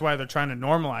 Yeah. Well, that's why they're trying to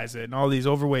normalize it, and all these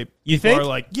overweight people are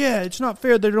like, yeah, it's not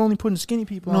fair. They're only putting skinny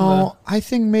people on No, I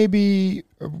think maybe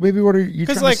what are you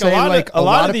trying like to say? A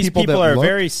lot of these people are look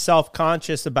very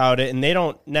self-conscious about it, and they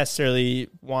don't necessarily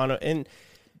want to. And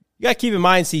you got to keep in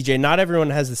mind, CJ, not everyone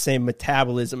has the same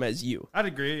metabolism as you. I'd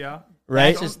agree, yeah.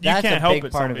 Right? That's you can't a help big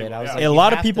it. part of Some it. people, A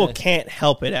lot of people can't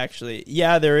help it, actually.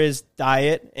 Yeah, there is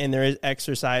diet and there is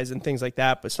exercise and things like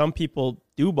that, but some people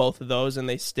do both of those, and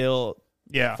they still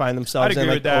find themselves in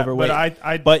like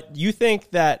overweight. But you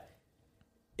think that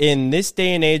in this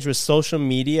day and age with social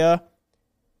media,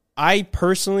 I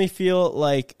personally feel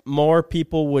like more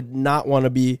people would not want to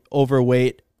be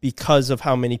overweight because of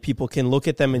how many people can look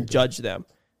at them and judge them.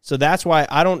 So that's why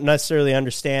I don't necessarily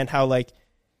understand how like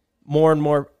more and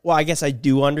more, well, I guess I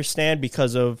do understand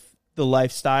because of the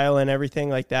lifestyle and everything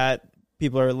like that.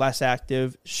 People are less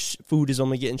active. Food is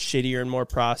only getting shittier and more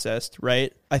processed,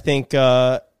 right? I think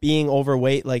being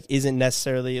overweight like isn't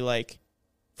necessarily like,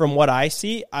 from what I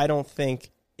see, I don't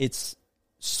think it's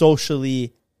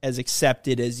socially as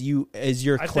accepted as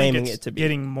you're claiming it to be.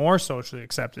 Getting more socially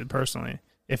accepted, personally.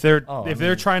 If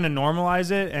they're trying to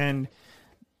normalize it and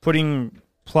putting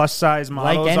plus size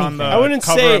models on the I wouldn't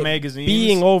cover say of magazines,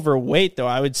 being overweight though.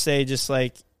 I would say just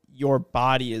like your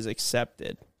body is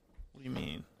accepted. What do you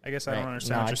mean? I guess I don't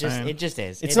understand what you're saying. It just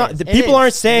is. It's not. People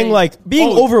aren't saying like being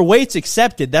overweight's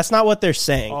accepted. That's not what they're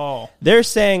saying. Oh. They're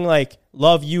saying like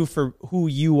love you for who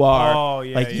you are. Oh,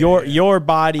 yeah, like yeah, your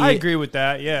body. I agree with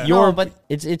that. Yeah. But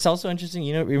it's also interesting.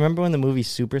 You know, remember when the movie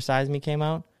Super Size Me came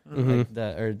out? Mm-hmm.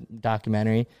 Like or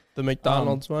documentary, the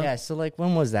McDonald's one. Yeah. So like,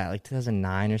 when was that? Like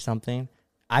 2009 or something.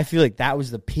 I feel like that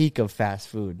was the peak of fast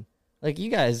food. Like you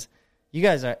guys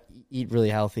eat really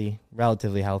healthy,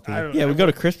 relatively healthy. Yeah, we go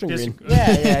to Crisp and Green.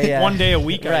 Yeah. One day a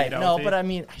week, I eat No, healthy. but I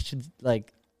mean, I should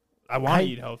like. I want to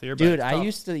eat healthier, dude. but I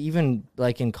used to even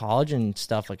like in college and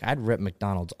stuff. Like I'd rip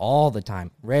McDonald's all the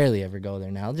time. Rarely ever go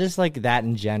there now. Just like that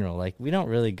in general. Like we don't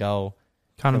really go.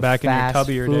 Kind of back in your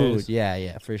tubbier days.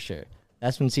 Yeah, for sure.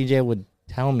 That's when CJ would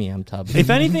tell me I'm tubby. If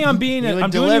anything, I'm doing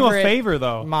you a favor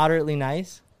though. Moderately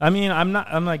nice. I mean,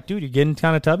 I'm like, dude, you're getting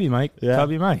kind of tubby, Mike. Yeah.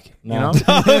 Tubby Mike. No. You know?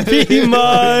 Tubby Mike.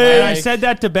 And I said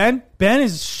that to Ben. Ben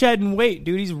is shedding weight,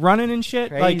 dude. He's running and shit.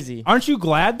 Crazy. Like, aren't you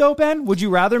glad, though, Ben? Would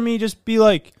you rather me just be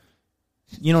like,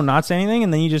 not say anything,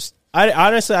 and then you just...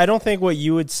 Honestly, I don't think what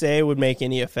you would say would make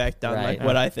any effect on Right.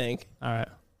 what I think. All right.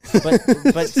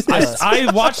 But still,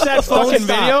 I watched that fucking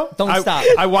video. Don't stop.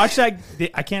 I watched that.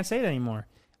 I can't say it anymore.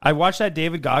 I watched that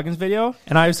David Goggins video,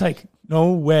 and I was like,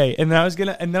 no way. And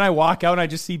then I walk out, and I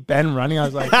just see Ben running. I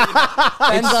was like,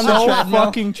 Ben's it's on the so treadmill.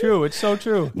 fucking true. It's so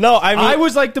true. No, I mean, I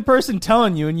was like the person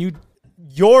telling you, and you...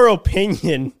 your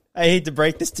opinion, I hate to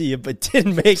break this to you, but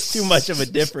didn't make too much of a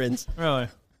difference. Really?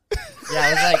 Yeah,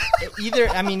 I was like,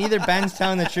 either Ben's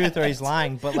telling the truth or he's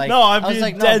lying. But like, No, I'm I was being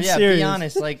like, no, dead yeah, serious. be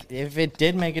honest. Like, if it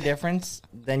did make a difference,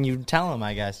 then you tell him,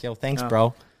 I guess. Yo, thanks,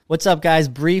 bro. What's up, guys?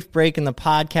 Brief break in the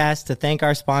podcast to thank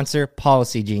our sponsor,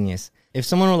 Policy Genius. If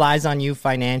someone relies on you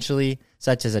financially,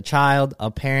 such as a child,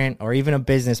 a parent, or even a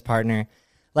business partner,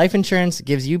 life insurance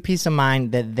gives you peace of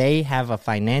mind that they have a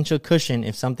financial cushion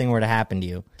if something were to happen to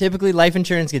you. Typically, life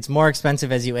insurance gets more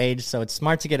expensive as you age, so it's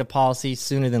smart to get a policy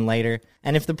sooner than later.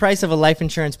 And if the price of a life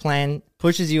insurance plan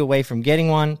pushes you away from getting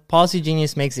one, Policy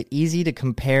Genius makes it easy to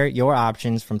compare your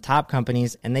options from top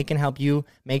companies, and they can help you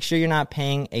make sure you're not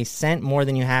paying a cent more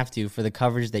than you have to for the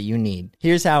coverage that you need.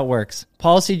 Here's how it works.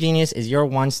 Policy Genius is your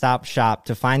one-stop shop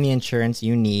to find the insurance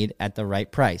you need at the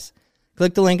right price.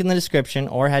 Click the link in the description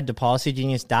or head to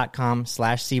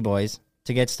policygenius.com/cboys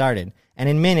to get started. And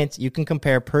in minutes, you can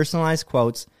compare personalized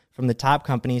quotes from the top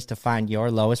companies to find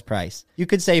your lowest price. You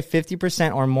could save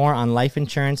 50% or more on life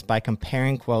insurance by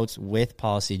comparing quotes with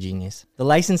Policy Genius. The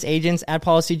licensed agents at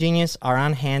Policy Genius are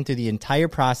on hand through the entire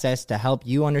process to help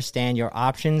you understand your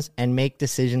options and make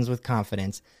decisions with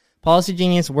confidence. Policy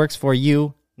Genius works for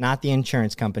you, not the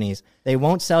insurance companies. They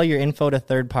won't sell your info to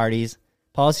third parties.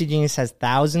 Policy Genius has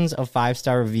thousands of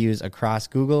 5-star reviews across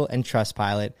Google and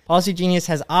Trustpilot. Policy Genius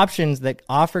has options that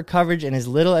offer coverage in as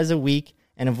little as a week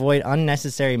and avoid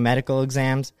unnecessary medical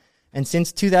exams. And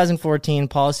since 2014,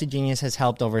 Policy Genius has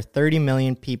helped over 30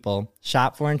 million people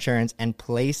shop for insurance and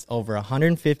placed over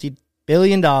 $150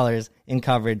 billion in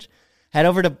coverage. Head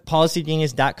over to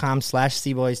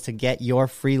policygenius.com/cboys to get your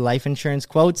free life insurance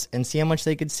quotes and see how much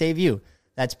they could save you.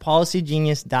 That's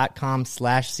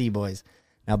policygenius.com/cboys.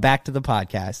 Now back to the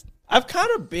podcast. I've kind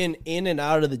of been in and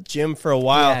out of the gym for a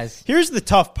while. Yes. Here's the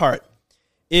tough part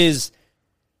is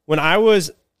when I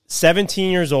was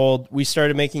 17 years old, we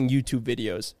started making YouTube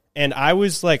videos. And I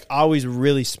was like always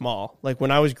really small. Like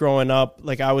when I was growing up,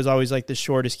 like I was always like the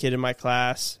shortest kid in my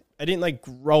class. I didn't like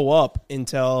grow up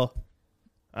until,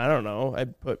 I don't know, I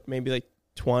put maybe like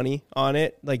 20 on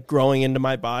it, like growing into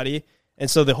my body. And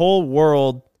so the whole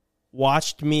world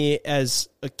watched me as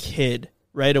a kid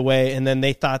right away, and then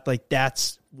they thought like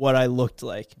that's what I looked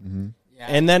like. Mm-hmm. Yeah.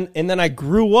 And then I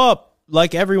grew up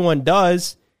like everyone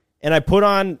does, and I put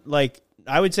on like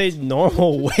I would say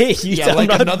normal weight.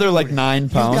 Another like 9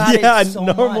 pounds. Yeah, so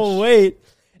normal much. weight.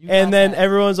 And then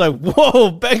everyone's like,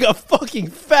 "Whoa, Ben got fucking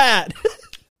fat."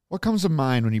 What comes to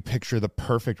mind when you picture the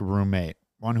perfect roommate?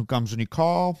 One who comes when you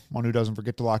call, one who doesn't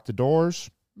forget to lock the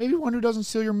doors, maybe one who doesn't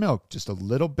steal your milk just a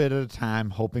little bit at a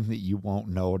time, hoping that you won't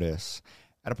notice.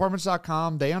 At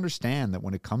Apartments.com, they understand that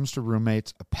when it comes to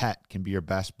roommates, a pet can be your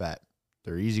best bet.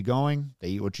 They're easygoing, they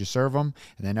eat what you serve them,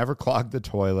 and they never clog the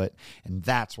toilet. And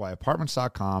that's why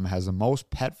Apartments.com has the most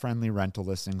pet-friendly rental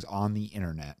listings on the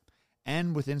internet.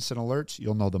 And with instant alerts,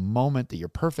 you'll know the moment that your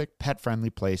perfect pet-friendly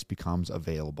place becomes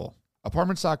available.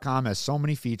 Apartments.com has so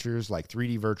many features like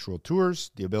 3D virtual tours,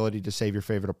 the ability to save your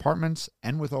favorite apartments,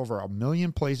 and with over 1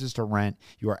 million places to rent,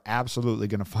 you are absolutely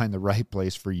going to find the right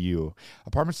place for you.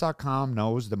 Apartments.com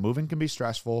knows that moving can be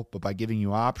stressful, but by giving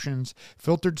you options,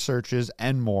 filtered searches,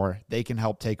 and more, they can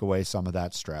help take away some of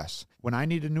that stress. When I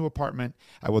need a new apartment,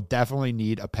 I will definitely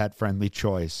need a pet-friendly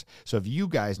choice. So if you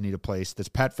guys need a place that's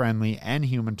pet-friendly and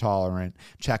human-tolerant,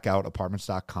 check out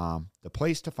Apartments.com, the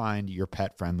place to find your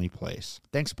pet-friendly place.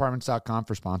 Thanks, Apartments.com,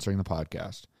 for sponsoring the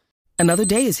podcast. Another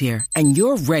day is here, and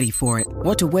you're ready for it.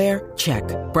 What to wear? Check.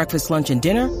 Breakfast, lunch, and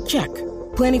dinner? Check.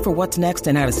 Planning for what's next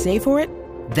and how to save for it?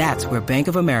 That's where Bank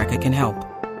of America can help.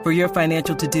 For your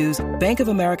financial to-dos, Bank of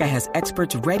America has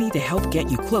experts ready to help get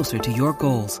you closer to your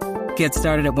goals. Get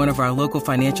started at one of our local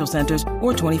financial centers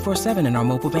or 24/7 in our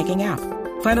mobile banking app.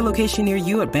 Find a location near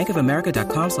you at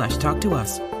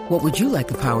bankofamerica.com/talktous. What would you like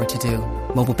the power to do?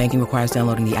 Mobile banking requires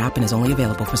downloading the app and is only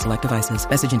available for select devices.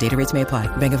 Message and data rates may apply.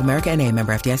 Bank of America NA,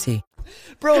 member FDIC.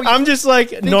 Bro, I'm just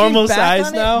like normal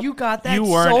size now. You got that You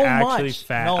weren't so actually much.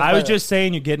 fat. No, I was but- just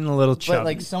saying you're getting a little chubby. But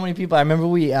like so many people, I remember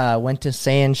we went to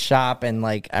Sayan's shop, and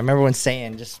like I remember when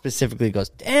Sayan just specifically goes,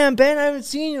 "Damn, Ben, I haven't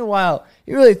seen you in a while.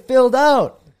 You really filled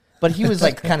out." But he was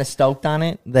like kind of stoked on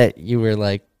it that you were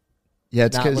like, Yeah,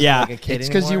 it's not because looking like a kid it's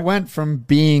because you anymore. went from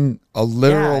being a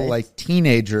literal it's like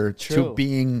teenager to true.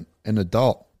 being an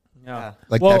adult. Yeah.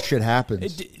 Like Well, that shit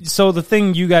happens. So the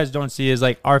thing you guys don't see is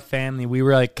like our family. We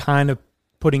were like kind of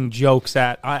putting jokes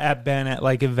at Ben at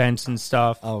like events and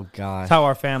stuff. oh god. That's how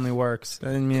our family works.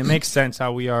 I mean, it makes sense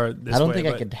how we are this I don't way, think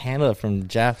I but- could handle it from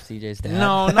Jeff, CJ's dad.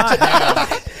 No, not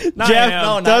him. Not Jeff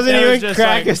him. doesn't It was even just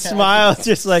crack like- a smile. It's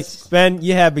just like, Ben,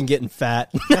 you have been getting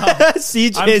fat.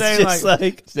 CJ's I'm saying, just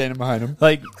like Standing behind him.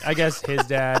 Like, I guess his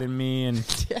dad and me and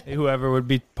whoever would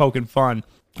be poking fun.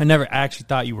 I never actually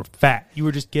thought you were fat. You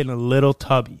were just getting a little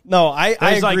tubby. no, I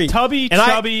There's agree. like tubby, And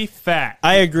chubby, fat.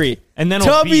 I agree. And then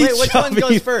Tubby, obese. Wait, which one chubby,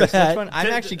 goes first? fat. Which one? I'm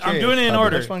actually curious. I'm doing it in Tubby.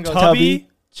 order. Which one goes Tubby,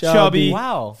 Chubby. chubby,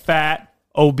 Wow. fat,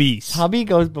 obese. Tubby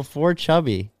goes before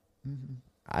chubby.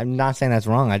 I'm not saying that's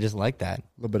wrong. I just like that. A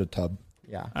little bit of tub.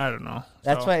 Yeah. I don't know.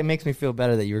 That's So- why it makes me feel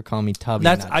better that you were calling me tubby.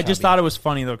 That's. not I just chubby. thought it was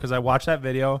funny though because I watched that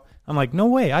video. I'm like, no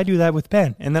way, I do that with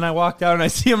Ben. And then I walked out and I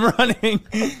see him running.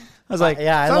 I was like,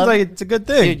 I sounds love- like it's a good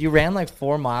thing. Dude, you ran like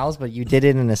 4 miles, but you did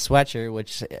it in a sweatshirt,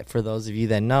 which for those of you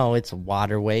that know, it's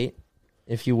water weight,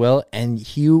 if you will.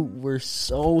 And you were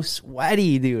so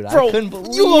sweaty, dude. Bro, I couldn't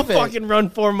believe you will it. fucking run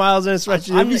 4 miles in a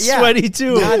sweatshirt. I'm- You'd be yeah. sweaty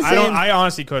too. Not I don't. saying- I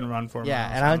honestly couldn't run for him.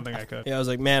 Yeah, and I don't think I could. Yeah, I was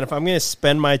like, man, if I'm gonna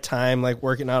spend my time like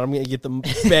working out, I'm gonna get the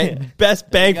best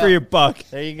bang for go. your buck.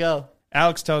 There you go.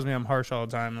 Alex tells me I'm harsh all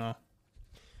the time though.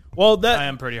 Well, I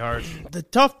am pretty harsh. the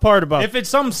tough part about If it's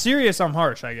something serious, I'm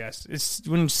harsh. I guess it's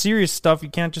when serious stuff you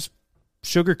can't just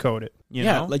sugarcoat it. You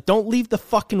know, like don't leave the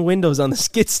fucking windows on the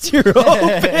skid steer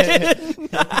open.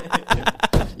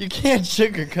 You can't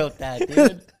sugarcoat that,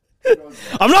 dude.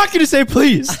 I'm not gonna say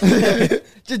please.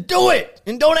 Just do it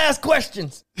and don't ask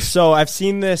questions. So I've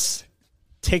seen this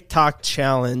TikTok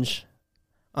challenge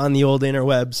on the old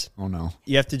interwebs. Oh no.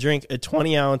 You have to drink a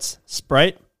 20-ounce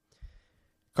Sprite,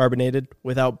 carbonated,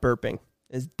 without burping.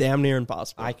 It's damn near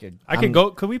impossible. I could. I could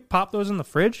go. Could we pop those in the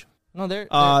fridge? No, they're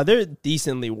They're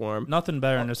decently warm. Nothing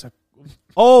better than just.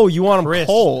 Oh, you want them Crisp.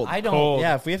 cold? I don't. cold.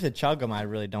 Yeah, if we have to chug them, I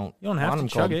really don't. You don't have want to 'em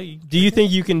chug cold. it. Do you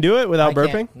think you can do it without I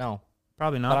burping? can't. No.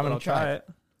 Probably not. But I'm But gonna I'll try try it.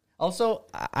 it. Also,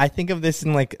 I think of this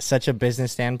in like such a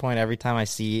business standpoint. Every time I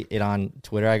see it on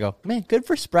Twitter, I go, "Man, good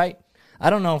for Sprite." I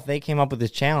don't know if they came up with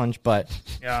this challenge, but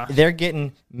Yeah. they're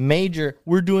getting major.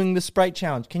 We're doing the Sprite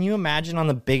challenge. Can you imagine on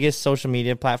the biggest social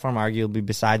media platform, arguably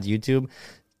besides YouTube,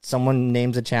 someone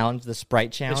names a challenge, the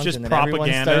Sprite challenge, It's just and then everyone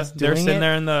propaganda. starts They're doing sitting it?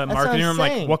 there in the That's what marketing I'm room,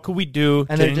 like, saying. what could we do And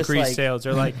to they're just increase like- sales?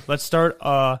 They're like, let's start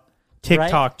a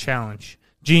TikTok challenge.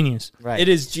 Genius. Right. It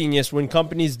is genius when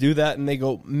companies do that and they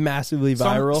go massively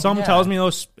viral. Some Yeah. tells me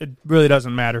those. It really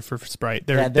doesn't matter for Sprite.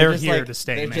 They're Yeah, they're just here like- to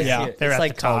stay, they're man. just Yeah, here. they're It's at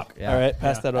like the top. Coke. Yeah. All right,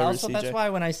 pass that over Also, to that's CJ. why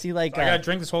when I see like I gotta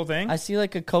drink this whole thing. I see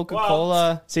like a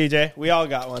Coca-Cola. CJ, we all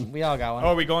got one. We all got one. Oh,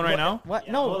 are we going right now? What?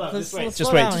 No, hold on, let's- just wait. let's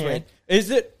Just slow wait, down just here. wait. Is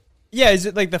it? Yeah, is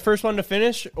it like the first one to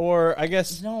finish, or I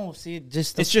guess No, see,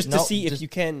 just it's just to no, see if just you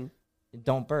can?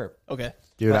 don't burp. Okay,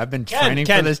 Dude, I've been training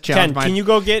for this Ken, challenge. can you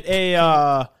go get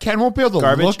a? Ken won't be able to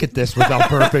Garbage? look at this without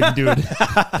burping, dude.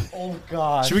 Oh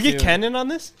God! Should we get Ken in on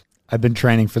this? I've been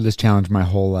training for this challenge my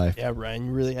whole life. Yeah, Ryan,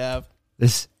 you really have.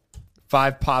 This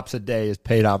 5 pops a day is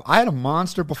paid off. I had a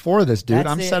monster before this, dude.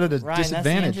 I'm set at a Ryan, That's the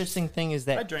disadvantage. interesting thing is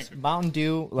I that drank it. Mountain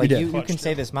Dew, like did. you can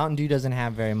say this, Mountain Dew doesn't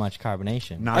have very much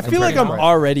carbonation. Not I feel like I'm compared to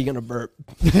already gonna burp.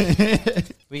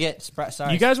 We get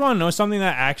sorry. You guys want to know something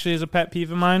that actually is a pet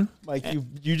peeve of mine? Like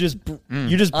you just broke the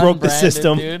Unbranded,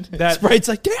 system. dude. That Sprite's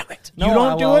like, damn it. No, you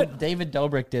don't do well, it? David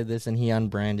Dobrik did this and he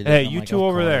unbranded it. Hey, I'm you like, two of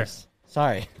over there. course.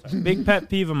 Sorry, Big pet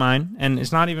peeve of mine, and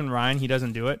it's not even Ryan. He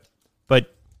doesn't do it,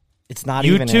 but it's not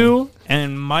you even two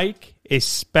and Mike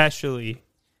especially,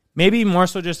 maybe more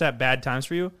so just at bad times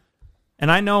for you.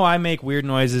 And I know I make weird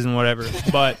noises and whatever,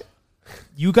 but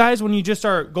you guys, when you just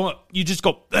start going, you just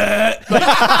go like, as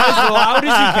loud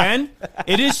as you can.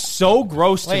 It is so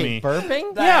gross to Wait, me.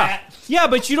 burping? Yeah,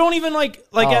 but you don't even like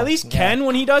Oh, at least yeah. Ken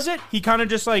when he does it, he kind of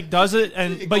just like does it,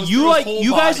 and but goes you through his like whole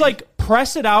you guys body. like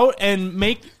press it out and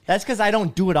make. That's because I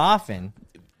don't do it often.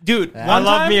 Dude, I one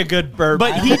love time, me a good burp.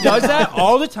 but he does that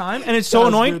all the time, and it's so Does,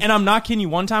 annoying. dude. And I'm not kidding you.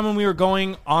 One time when we were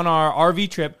going on our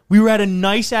RV trip, we were at a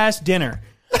nice ass dinner,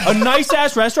 a nice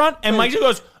ass restaurant, and Mike just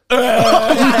goes. And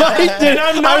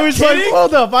I'm not I was kidding. like,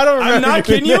 hold up, I don't remember. I'm not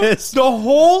kidding you. this. The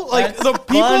whole like That's the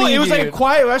people. funny, It was like a dude.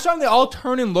 quiet restaurant. They all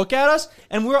turn and look at us,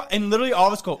 and literally all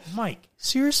of us go, "Mike,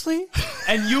 seriously?"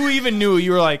 And you even knew.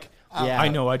 You were like, Yeah. "I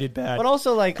know, I did bad." But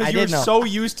also, like, I because you were did know. so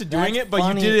used to doing That's it, but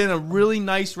funny. you did it in a really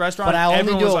nice restaurant. But I only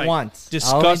Everyone do was it like, once.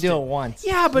 Disgusting. I only do it once.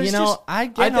 Yeah, but you it's know, just, I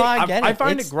get it. I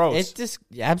find It's- it gross. It's just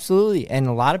absolutely, and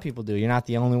a lot of people do. You're not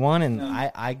the only one, and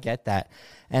I get that.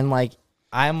 And like,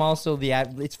 I'm also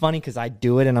it's funny because I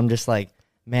do it and I'm just like,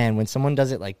 man, when someone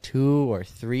does it like 2 or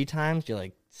 3 times, you're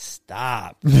like,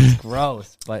 stop. It's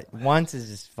gross. But once is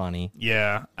just funny.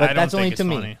 Yeah. But I that's don't only think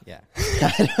to it's me.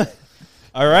 funny. Yeah.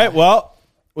 All right. Well,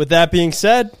 with that being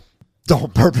said,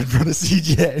 Don't burp in front of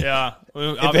CJ. Yeah.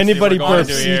 if anybody burps,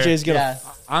 CJ's going to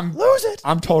I'm lose it.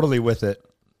 I'm totally with it.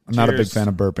 I'm not a big Cheers. fan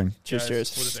of burping. Cheers.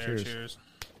 Guys, what is air? Cheers.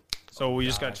 So we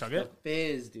just got to chug it?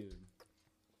 Fizz, dude.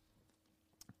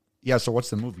 Yeah, so what's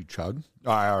the movie, Chug?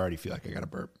 Oh, I already feel like I got to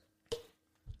burp.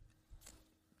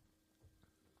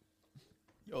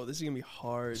 Yo, this is going to be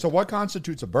hard. So what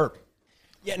constitutes a burp?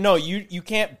 Yeah, no, you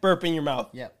can't burp in your mouth.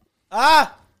 Yep.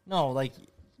 Ah! No, like,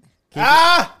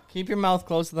 keep your mouth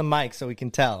close to the mic so we can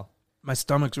tell. My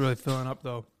stomach's really filling up,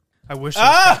 though. I wish there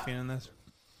was caffeine in this.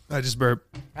 I just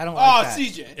burped. I don't like that.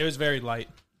 CJ. It was very light.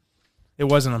 It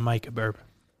wasn't a mic burp.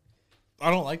 I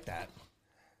don't like that.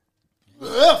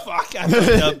 Fuck. I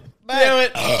fucked up. Damn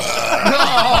it.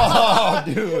 Oh,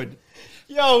 dude.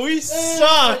 Yo, we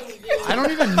suck. I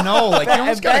don't even know. Like, you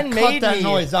almost got to Ben cut made that me.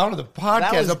 noise out of the That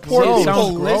podcast. was The poor gross. people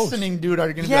Sounds gross. listening, dude,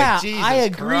 are going to Yeah, be like, Jesus I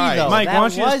agree, Christ. though. Mike, that why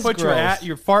don't you just was put gross.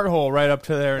 your fart hole right up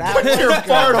to there? That Put was your gross.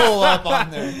 fart hole up on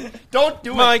there. Don't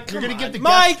do Mike, it. You're going to give the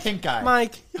Mike, guest pink eye.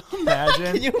 Mike. Imagine.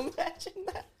 Can you imagine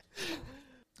that?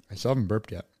 I still haven't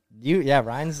burped yet.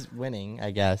 Ryan's winning,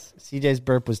 I guess. CJ's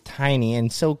burp was tiny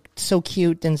and so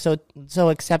cute and so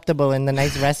acceptable in the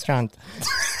nice restaurant.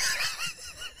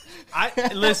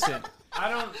 Listen.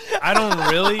 I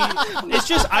don't really. It's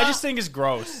just I just think it's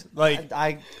gross. Like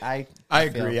I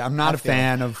agree. I'm not a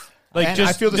fan of. Like and just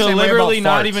I feel the same way deliberately about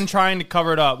not farts. even trying to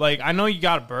cover it up. Like I know you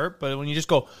got to burp, but when you just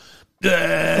go,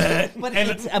 But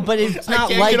it's I not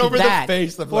can't like get over the that.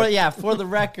 face of for, like- for the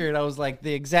record, I was like,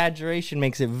 the exaggeration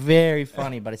makes it very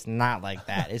funny, but it's not like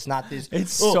that. It's not this.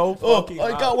 It's so fucking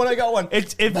I got one. it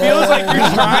feels like you're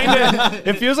trying to.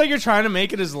 It feels like you're trying to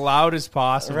make it as loud as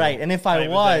possible. Right, and if I Type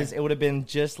of was, thing. it would have been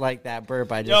just like that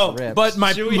burp I just Yo, ripped. But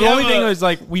the only thing is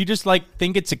like we just like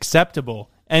think it's acceptable,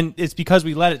 and it's because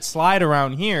we let it slide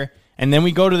around here, and then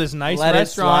we go to this nice let it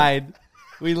restaurant. slide.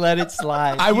 We let it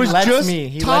slide. I He was lets just me.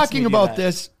 He lets talking me do about that.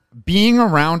 this. Being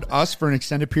around us for an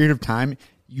extended period of time,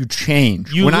 you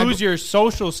change. You When I lose go- your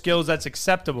social skills. That's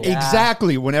acceptable.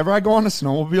 Exactly. Whenever I go on a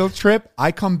snowmobile trip,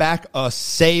 I come back a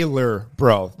sailor,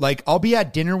 bro. Like, I'll be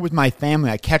at dinner with my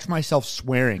family. I catch myself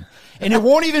swearing. And it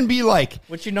won't even be like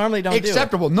Which you normally don't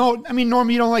acceptable. No, I mean,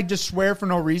 normally you don't like just swear for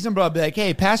no reason, but I'll be like,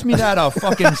 hey, pass me that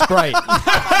fucking Sprite.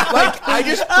 Like, I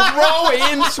just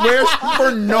throw in swears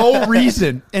for no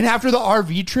reason. And after the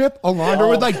RV trip, Alondra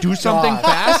would like do something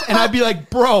fast, and I'd be like,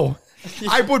 bro,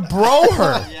 I would bro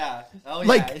her. Yeah. Oh,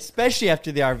 Like- yeah. Especially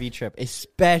after the RV trip.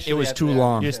 Especially It was after too the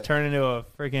long. You just turn into a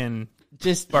freaking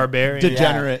Just barbarian.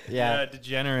 Degenerate. Yeah.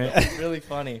 Degenerate. Really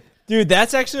funny. Dude,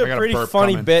 that's actually I a got a pretty burp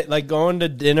funny coming. bit, like going to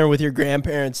dinner with your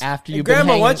grandparents. After Hey, you've been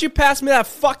Grandma, why hanging- don't you pass me that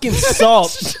fucking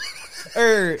salt?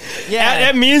 Yeah.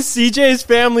 At me and CJ's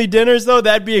family dinners, though,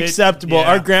 that'd be acceptable. yeah.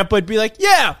 Our grandpa would be like,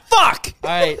 yeah, fuck. All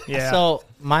right. Yeah. So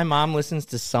my mom listens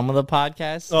to some of the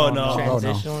podcasts. Oh, no.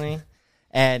 Transitionally.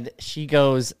 And she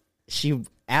goes, she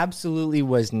absolutely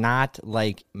was not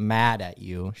like mad at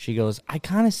you. She goes, I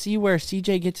kind of see where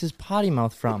CJ gets his potty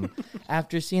mouth from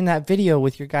after seeing that video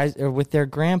with your guys or with their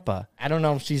grandpa. I don't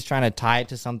know if she's trying to tie it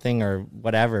to something or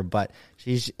whatever, but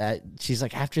she's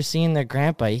like, after seeing their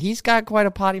grandpa, he's got quite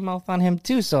a potty mouth on him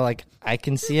too. So like, I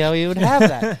can see how he would have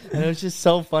that. And it was just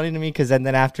so funny to me because then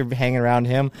after hanging around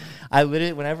him, I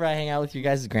literally, whenever I hang out with your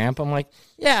guys' grandpa, I'm like,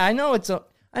 yeah, I know it's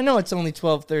only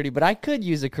 12:30, but I could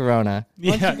use a Corona.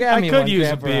 Why don't Yeah, you grab I me could one, use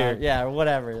a Grandpa? beer. Yeah, or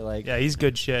whatever. Like, Yeah, he's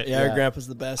good shit. Yeah, our grandpa's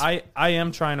the best. I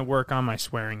am trying to work on my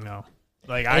swearing though.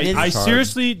 Like It is I hard.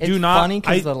 seriously do It's not. funny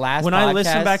 'cause the last when I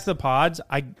listen podcast- back to the pods,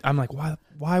 I'm like,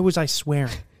 why was I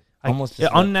swearing? Almost just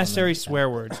ripped unnecessary on them. swear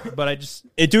words. But I just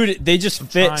Dude, they just trying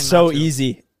fit not so to.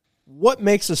 easy. What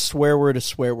makes a swear word a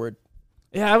swear word?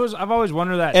 I've always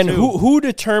wondered that. And too. who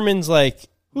determines like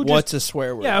Who what's just- a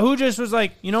swear word? Yeah, who just was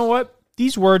like, you know what?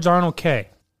 These words aren't okay.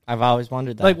 I've always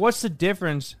wondered that. Like, what's the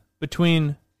difference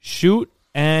between shoot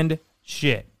and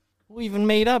shit? Who even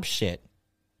made up shit?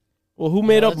 Well, who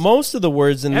made up most of the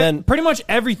words and then Pretty much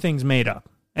everything's made up.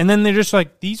 And then they're just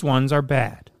like, these ones are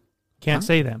bad. Can't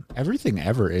say them. Everything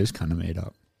ever is kind of made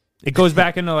up. It goes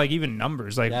back into like even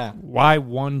numbers. Like, Yeah. why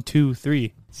 1, 2,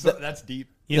 3? That's deep.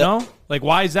 You know? Like,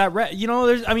 why is that you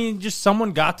know, just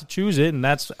someone got to choose it, and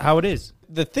that's how it is.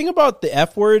 the thing about the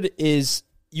F word is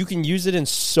you can use it in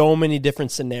so many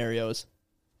different scenarios.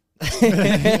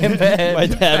 My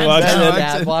dad walks in.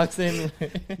 Dad walks in.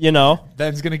 You know?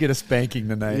 Ben's going to get a spanking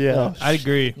tonight. Yeah. I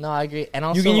agree. No, I agree. And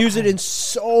also, You can use it in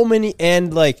so many,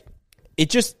 and like,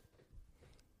 it's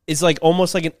is like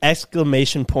almost like an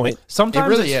exclamation point. Sometimes It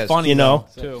really it's is. funny, You know?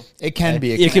 too. It can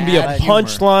be. It can be a add humor.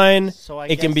 punchline. So I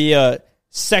It can guess- be a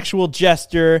sexual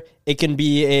gesture. It can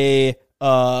be a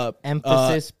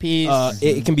Emphasis piece.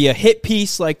 It can be a hit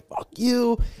piece like "fuck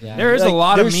you." Yeah. There is Like, a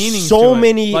lot of there's meanings. so to it.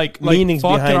 many like meanings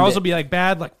fuck behind can also it. be like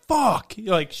bad, like fuck,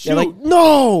 you're like shoot. Yeah, like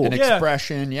no. An Yeah.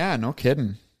 expression. Yeah, no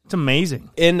kidding. It's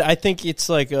amazing. And I think it's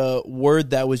like a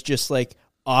word that was just like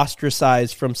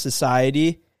ostracized from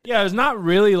society. Yeah, there's not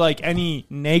really like any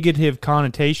negative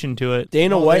connotation to it.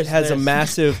 Dana Well, White there's has a this.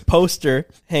 massive poster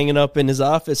hanging up in his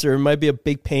office, or it might be a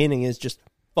big painting. It's just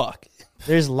fuck.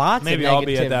 There's lots Maybe of I'll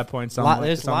negative, be at that point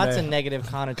there's lots of someday. negative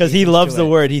connotations Because he loves to the it.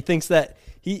 word. He thinks that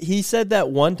he said that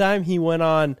one time he went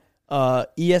on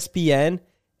ESPN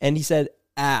and he said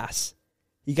ass.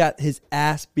 He got his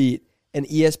ass beat, and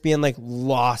ESPN like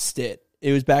lost it.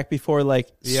 It was back before like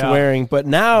Yeah. swearing, but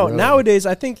nowadays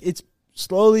I think it's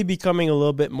slowly becoming a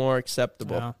little bit more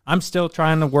acceptable. Yeah. I'm still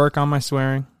trying to work on my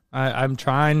swearing. I'm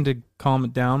trying to calm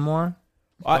it down more.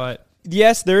 But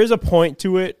Yes, there is a point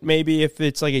to it. Maybe if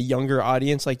it's like a younger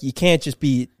audience, like you can't just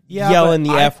be Yeah, yelling the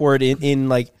but F word in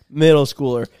like middle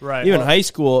school or Right. even Well- high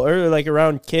school or like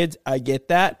around kids. I get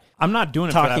that. I'm not doing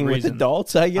it for that Talking with reason.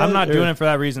 adults, I guess. I'm not doing it for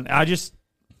that reason.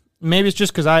 Maybe it's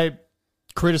just because I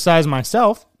criticize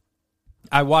myself.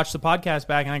 I watch the podcast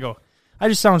back and I go, I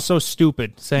just sound so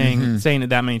stupid saying it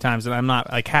that many times, and I'm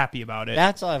not like happy about it.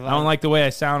 That's all I don't like the way I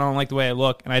sound. I don't like the way I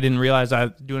look, and I didn't realize I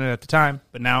was doing it at the time.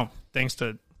 But now, thanks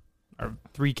to our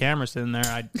 3 cameras sitting there,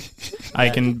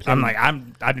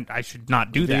 I should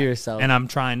not do Be that, yourself. and I'm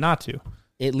trying not to.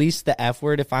 At least the F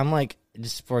word. If I'm like,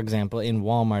 just for example, in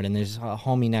Walmart and there's a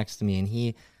homie next to me and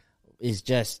he is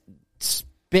just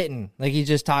spitting, like he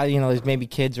just taught, there's maybe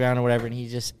kids around or whatever, and he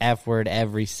just F word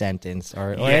every sentence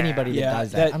or anybody that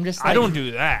does that. I'm just like, I don't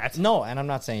do that. No, and I'm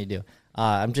not saying you do.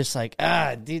 I'm just like,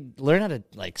 dude, learn how to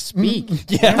like speak.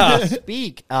 Yeah. Learn how to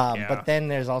speak. But then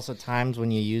there's also times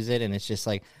when you use it and it's just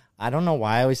like, I don't know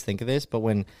why I always think of this, but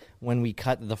when we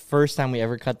cut, the first time we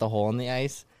ever cut the hole in the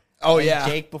ice, and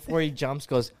Jake, before he jumps,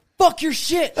 goes, fuck your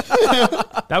shit.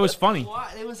 That was funny.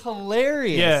 Why? It was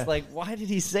hilarious. Yeah. Like, why did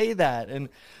he say that? And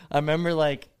I remember,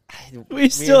 like, We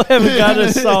still haven't got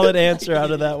a solid answer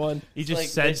out of that one. He just like,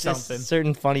 said there's just something.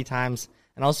 certain funny times.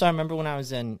 And also, I remember when I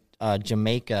was in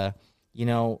Jamaica,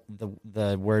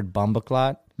 the word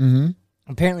bumbaclot. Mm-hmm.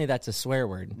 Apparently, that's a swear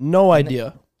word. No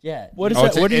idea. Yeah. What is Oh,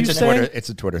 that? What are you it's a saying? Twitter. It's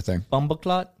a Twitter thing.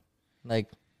 Bumbaclot? Like,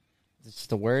 it's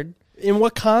just a word. In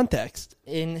what context?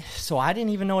 So I didn't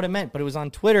even know what it meant, but it was on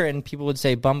Twitter, and people would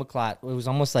say bumbaclot. It was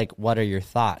almost like, what are your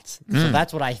thoughts? So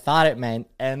that's what I thought it meant.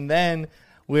 And then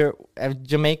we're at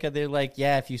Jamaica, they're like,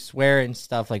 yeah, if you swear and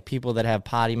stuff, like people that have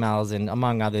potty mouths and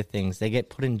among other things, they get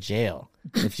put in jail.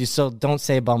 If you don't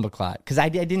say bumbaclot. Because I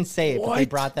didn't say it, but they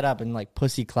brought that up, and like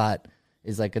pussyclot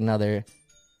is like another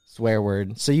swear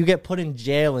word. So you get put in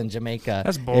jail in Jamaica.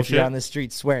 That's if bullshit. you're on the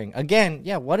street swearing. Again,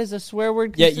 yeah, what is a swear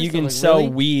word? Yeah, consist you of? can Like, sell really?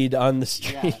 weed on the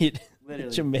street literally.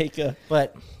 in Jamaica.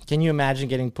 But can you imagine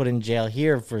getting put in jail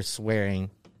here for swearing,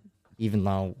 even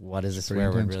though what does a swear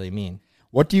word intense. really mean?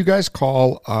 What do you guys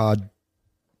call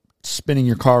spinning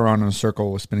your car around in a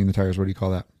circle with spinning the tires? What do you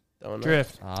call that? Don't know.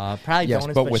 Drift. Probably Yes,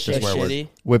 donuts, but with the shit. swear shitty. word.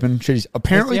 Whipping shitties.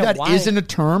 Apparently, Yeah, that why? isn't a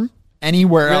term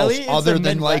anywhere Really? else It's other a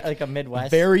than like a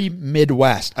Midwest. very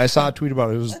Midwest. I saw a tweet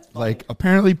about it. It was like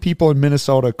apparently people in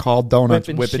Minnesota call donuts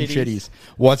Whipping whipping shitties. shitties.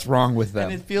 What's wrong with them?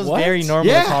 and it feels What? very normal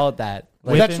Yeah. to call it that.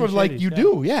 Like, Like, that's Whipping what like shitties, you yeah.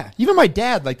 do, yeah. Even my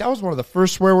dad, like that was one of the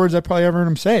first swear words I probably ever heard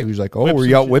him say. He was like, "Oh, Whip were some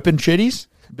you out shit. whipping shitties?"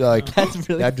 Be like, That's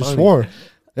really Dad just funny. swore.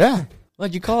 Yeah,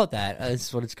 what'd you call it that?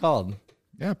 That's what it's called.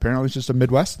 yeah. Apparently, it's just a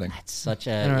Midwest thing. It's such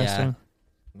a, Interesting.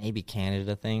 maybe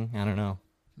Canada thing. I don't know.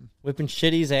 Whipping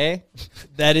shitties, eh?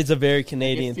 That is a very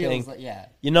Canadian It feels thing. like- yeah.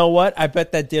 You know what? I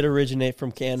bet that did originate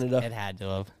from Canada. It had to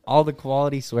have. All the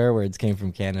quality swear words came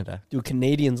from Canada. Dude,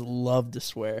 Canadians love to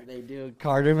swear. They do.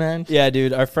 Carter, man. Yeah,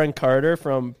 dude. Our friend Carter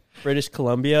from British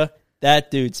Columbia, that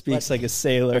dude speaks like a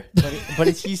sailor. But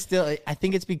is he still? I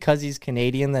think it's because he's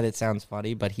Canadian that it sounds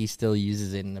funny, but he still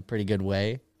uses it in a pretty good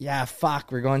way. Yeah,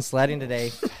 fuck, we're going sledding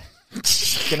today.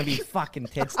 It's gonna be fucking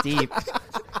tits deep.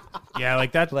 Yeah,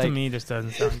 like that Like- to me just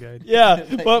doesn't sound good. Yeah,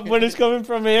 but when it's coming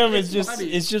from him, it's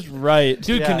just right.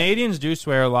 Dude, Yeah. Canadians do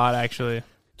swear a lot, actually.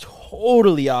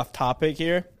 Totally off topic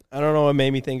here. I don't know what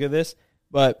made me think of this,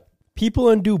 but people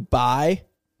in Dubai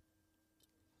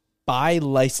buy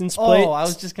license plates. Oh, I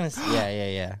was just gonna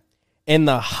say, yeah. And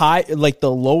the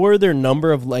lower their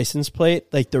number of license plate,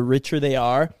 like the richer they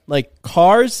are. Like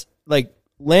cars, like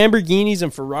Lamborghinis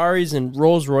and Ferraris and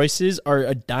Rolls Royces are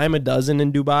a dime a dozen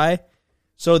in Dubai.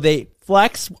 So they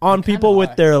flex on people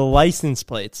with their license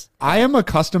plates. I am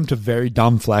accustomed to very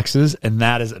dumb flexes, and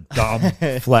that is a dumb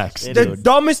flex. The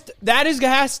dumbest,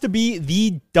 has to be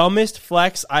the dumbest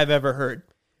flex I've ever heard.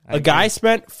 A guy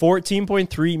spent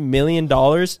 $14.3 million.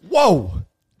 Whoa.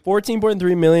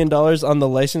 $14.3 million on the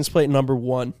license plate number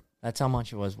 1. That's how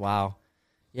much it was. Wow.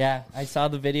 Yeah, I saw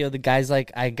the video. The guy's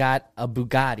like, I got a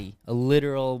Bugatti, a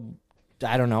literal,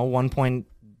 I don't know, $1.2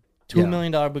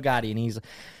 million Bugatti. And he's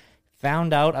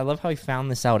found out, I love how he found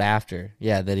this out after.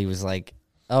 Yeah, that he was like,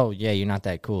 oh, yeah, you're not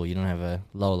that cool. You don't have a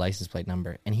low license plate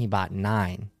number. And he bought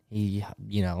 9. He,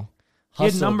 you know, he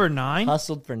had number 9?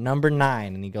 Hustled for number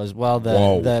 9. And he goes, well,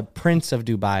 the Prince of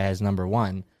Dubai has number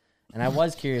 1. And I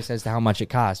was curious as to how much it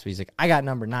cost. But he's like, I got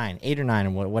number 9, 8 or 9,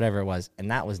 or whatever it was.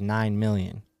 And that was $9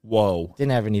 million. Whoa.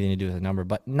 Didn't have anything to do with the number,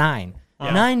 but 9. Yeah.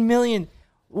 $9 million.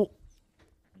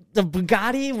 The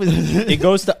Bugatti was. It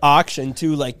goes to auction,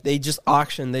 too. Like, they just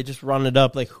auction. They just run it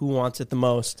up. Like, who wants it the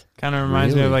most? Kind of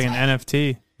reminds me of like an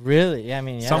NFT. Really? Yeah, I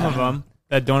mean, yeah. Some of them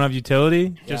that don't have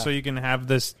utility, just so you can have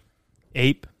this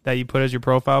ape that you put as your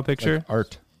profile picture. Like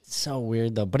art. It's so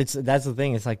weird, though. But that's the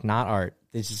thing. It's like not art.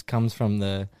 It just comes from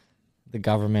the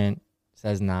government.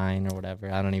 Says 9 or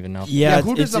whatever. I don't even know. Yeah,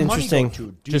 who does it's the interesting. money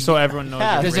go to? Just so everyone knows.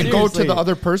 Yeah, does it go to the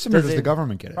other person, or does the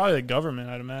government get it? Probably the government,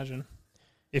 I'd imagine.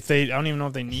 If they, I don't even know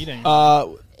if they need any.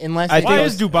 Unless why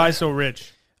is Dubai so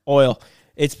rich? Oil.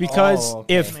 It's because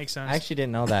That makes sense. I actually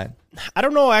didn't know that. I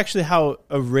don't know actually how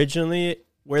originally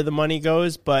where the money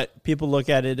goes, but people look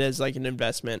at it as like an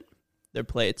investment. Their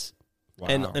plates,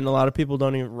 and a lot of people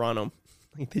don't even run them.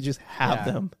 Like they just have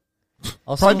them.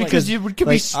 Also, probably because it could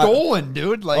be stolen,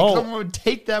 dude. Like someone would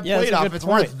take that plate off. It's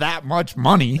worth that much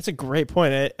money. That's a great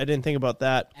point. I didn't think about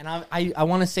that. And I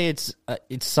want to say it's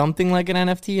something like an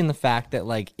NFT in the fact that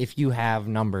like if you have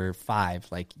number 5,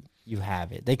 like you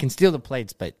have it. They can steal the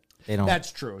plates, but they don't.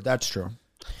 That's true.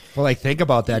 Well, like think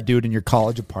about that, dude, in your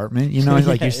college apartment. You know,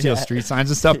 like you steal street signs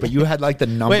and stuff, but you had like the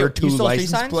number 2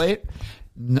 license plate,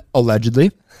 allegedly.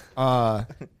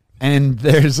 And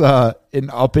there's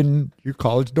up in your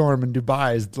college dorm in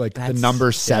Dubai is like the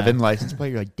number 7 license plate.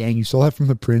 You're like, dang, you stole that from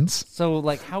the prince? So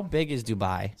like, how big is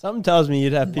Dubai? Something tells me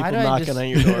you'd have people knocking on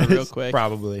your door real quick.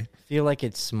 Probably. Feel like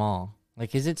it's small.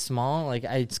 Like, is it small? Like,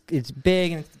 it's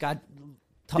big and it's got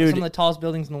some of the tallest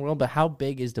buildings in the world. But how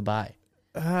big is Dubai?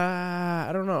 I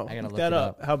don't know. I gotta look look that it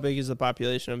up. How big is the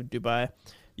population of Dubai?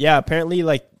 Yeah, apparently,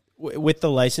 like with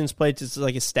the license plates, it's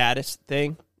like a status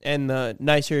thing. And the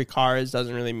nicer your car is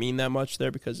doesn't really mean that much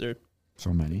there because they're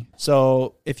so many.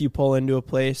 So if you pull into a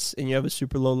place and you have a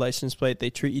super low license plate, they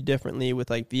treat you differently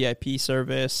with like VIP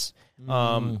service.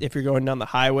 If you're going down the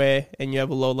highway and you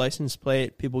have a low license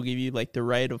plate, people give you like the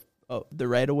right of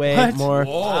way more,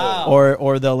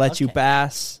 or they'll let you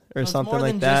pass or something like that.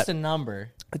 It's more than just a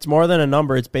number. It's more than a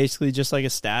number. It's basically just like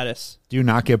a status. Do you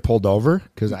not get pulled over?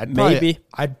 Because I'd probably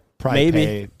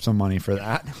pay some money for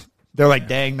that. They're like,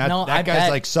 dang, that guy's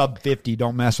like sub 50.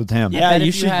 Don't mess with him. Yeah,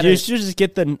 you should just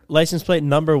get the license plate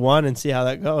number 1 and see how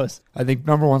that goes. I think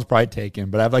number 1's probably taken,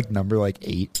 but I have like number like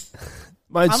 8.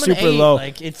 Mine's super low.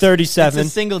 Like it's 37. It's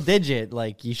a single digit.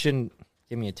 Like you shouldn't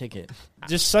give me a ticket.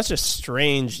 Just such a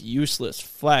strange, useless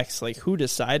flex. Like who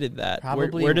decided that?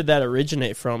 Probably, where did that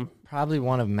originate from? Probably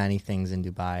one of many things in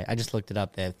Dubai. I just looked it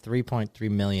up. They have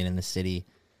 3.3 million in the city.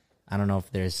 I don't know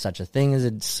if there's such a thing as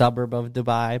a suburb of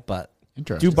Dubai, but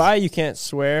Dubai, you can't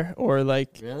swear or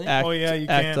like act, you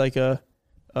act like a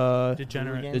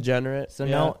degenerate. So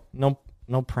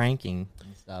no pranking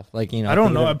and stuff. Like I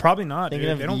don't know. Probably not. Dude.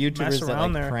 They don't YouTubers mess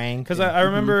around there. Because I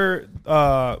remember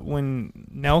when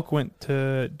Nelk went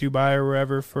to Dubai or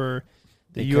wherever for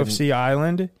the UFC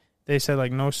Island, they said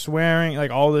like no swearing, like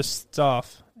all this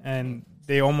stuff, and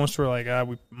they almost were like,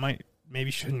 we maybe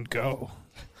shouldn't go.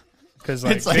 Because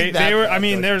like, they were, I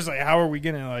mean, there's like, how are we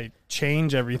gonna like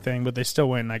change everything? But they still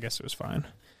went. And I guess it was fine.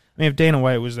 I mean, if Dana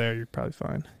White was there, you're probably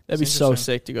fine. That'd be so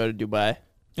sick to go to Dubai.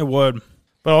 It would.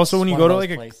 But also, when you go to like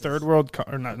a third world,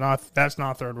 or not that's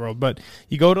not third world, but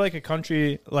you go to like a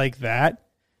country like that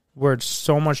where it's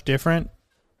so much different.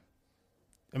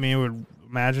 I mean, it would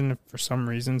imagine if for some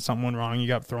reason something went wrong, you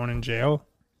got thrown in jail.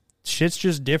 Shit's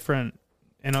just different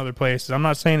in other places. I'm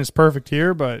not saying it's perfect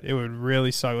here, but it would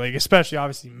really suck. Like, especially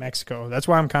obviously Mexico. That's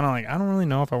why I'm kind of like, I don't really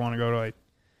know if I want to go to like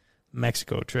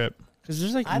Mexico trip. Because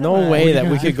there's like no way that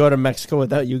we could go to Mexico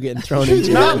without you getting thrown in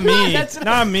jail.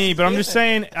 Not me, but I'm just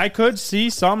saying I could see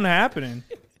something happening.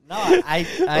 No, I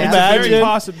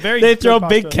imagine they throw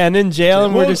Big Ken in jail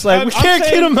and we're just like, we can't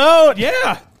get him out.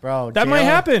 Yeah. Bro, that might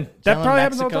happen. That probably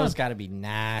happens all the time. Mexico's got to be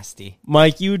nasty.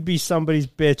 Mike, you would be somebody's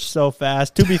bitch so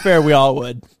fast. To be fair, we all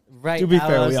would. Right. To be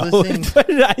fair, we all would. But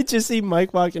I just see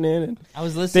Mike walking in and I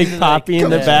was listening big to Poppy in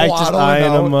the back just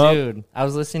eyeing him up. Dude, I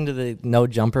was listening to the No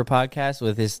Jumper podcast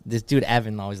with this dude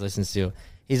Evan always listens to.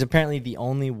 He's apparently the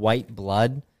only white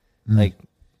blood, like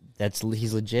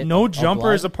he's legit. No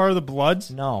Jumper is a part of the Bloods?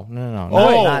 No.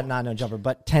 Oh. Not No Jumper,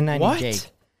 but 1090 What?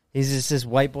 Jake. He's just this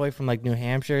white boy from like New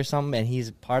Hampshire or something, and he's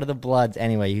part of the Bloods.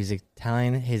 Anyway, he's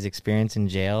telling his experience in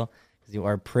jail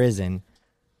or prison.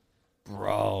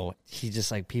 Bro, he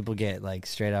just like people get like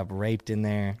straight up raped in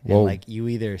there. Whoa. And like you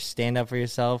either stand up for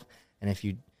yourself, and if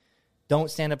you don't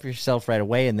stand up for yourself right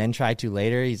away and then try to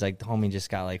later, he's like, the homie just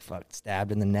got like fucked,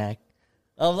 stabbed in the neck.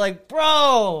 I was like,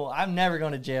 bro, I'm never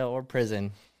going to jail or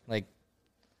prison. Like,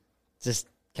 just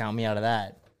count me out of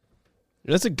that.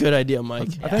 That's a good idea, Mike.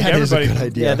 I think That is a everybody good can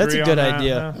idea. Yeah, that's a agree good on that,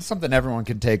 idea. yeah. That's something everyone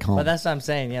can take home. But that's what I'm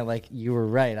saying. Yeah, like you were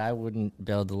right. I wouldn't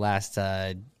be able to last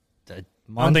a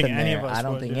month. I don't think in any there. of us I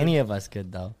don't would, think dude. any of us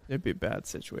could though. It'd be a bad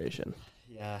situation.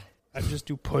 Yeah. I just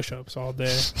do push-ups all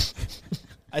day.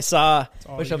 I saw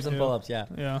all Push-ups you and do. pull-ups, yeah.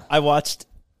 Yeah. I watched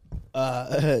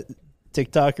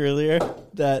TikTok earlier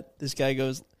that this guy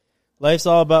goes, life's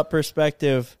all about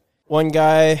perspective. One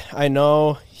guy I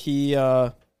know, he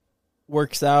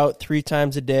works out 3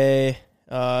 times a day.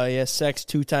 He has sex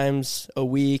 2 times a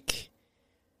week.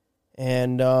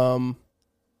 And,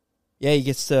 yeah, he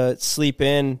gets to sleep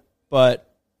in, but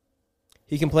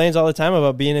he complains all the time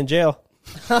about being in jail.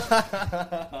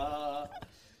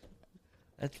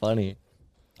 That's funny.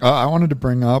 I wanted to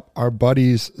bring up our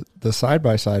buddies, the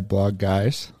Side-by-Side blog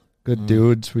guys. Good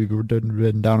dudes. We've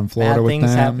been down in Florida Bad with things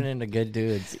them. happening to good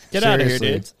dudes. Get out of here,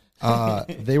 Seriously.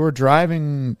 dude. They were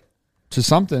driving to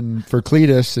something for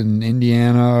Cletus in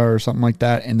Indiana or something like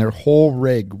that, and their whole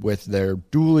rig with their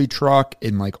dually truck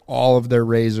and like all of their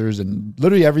razors and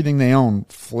literally everything they own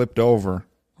flipped over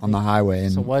on the highway.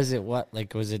 And So was it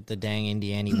was it the dang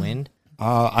Indiana wind?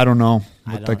 I don't know.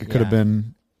 I Looked like don't- it could have yeah.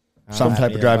 been I don't some know type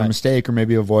of either, driving but- mistake or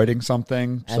maybe avoiding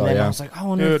something. And So then yeah, I was like, I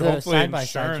wonder Dude, if the hopefully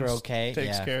side-by-sides are insurance okay.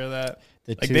 takes Yeah. care of that.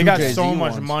 The Like two they got JZ so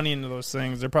much ones. money into those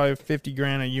things. They're probably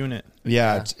 $50,000 a unit.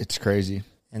 yeah, it's crazy.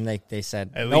 And they said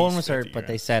At no one least was hurt, 50 but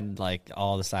they said like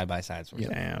all the side-by-sides were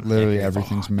Damn. Literally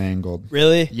everything's mangled.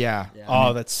 Really? Yeah.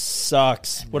 Oh, that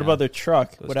sucks. What about their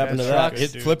truck? What happened to guys that? suck.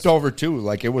 It Dudes. flipped over too.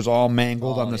 Like it was all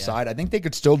mangled on the side. I think they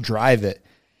could still drive it,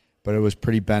 but it was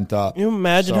pretty bent up. Can you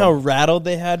imagine So- how rattled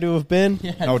they had to have been?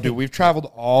 No, dude, we've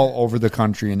traveled all over the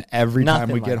country, and every time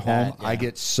Nothing we get like home, that, yeah. I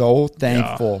get so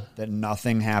thankful that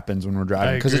nothing happens when we're driving.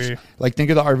 I Because agree. it's like, think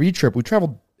of the RV trip. We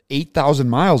traveled 8,000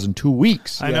 miles in 2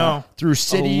 weeks. I know. Through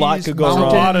cities, lot could go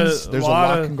wrong. mountains. A There's a lot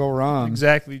lot of- can go wrong.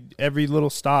 Exactly. Every little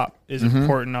stop is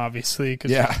important, obviously.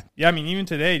 'Cause, Yeah. Yeah, I mean, even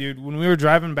today, dude, when we were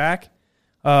driving back,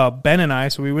 Ben and I,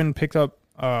 so we went and picked up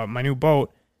my new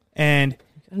boat, and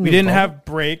we didn't have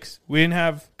brakes. We didn't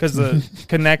have, because the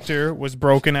connector was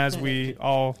broken, as we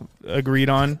all agreed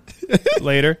on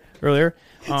earlier.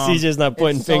 CJ's not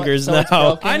pointing so- fingers so it's now.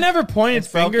 broken? I never pointed It's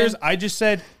broken? fingers. I just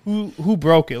said who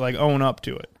broke it, like own up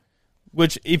to it.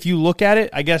 Which, if you look at it,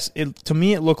 I guess to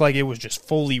me it looked like it was just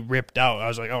fully ripped out. I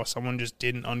was like, oh, someone just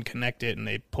didn't unconnect it and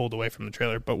they pulled away from the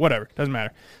trailer. But whatever, doesn't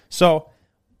matter. So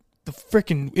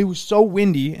it was so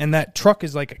windy, and that truck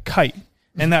is like a kite,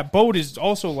 and that boat is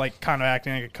also like kind of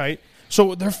acting like a kite.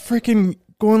 So they're freaking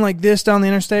going like this down the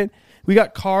interstate. We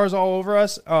got cars all over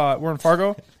us. We're in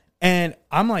Fargo. And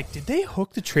I'm like, did they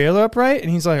hook the trailer up right? And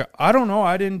he's like, I don't know.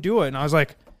 I didn't do it. And I was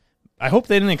like, I hope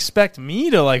they didn't expect me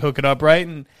to like hook it up right.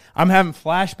 And I'm having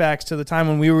flashbacks to the time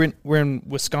when we were in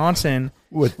Wisconsin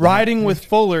riding with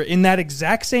Fuller in that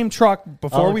exact same truck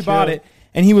before we bought it.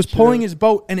 And he was pulling his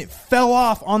boat, and it fell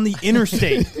off on the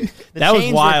interstate. That was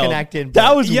chains were wild. connected, That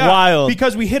but- was Yeah, wild.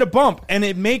 because we hit a bump, and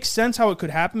it makes sense how it could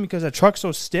happen because the truck's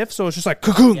so stiff. So it's just like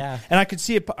cocoon, Yeah. and I could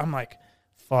see it. I'm like,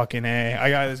 fucking A. I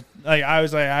got this. Like I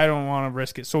was like, I don't want to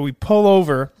risk it. So we pull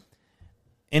over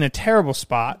in a terrible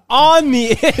spot. On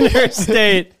the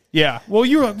interstate. Yeah. Well,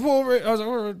 you were like, pull over. I was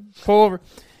like, pull over,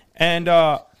 and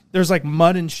there's like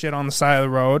mud and shit on the side of the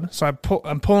road. So I'm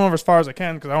pulling over as far as I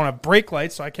can because I don't have brake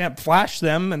lights, so I can't flash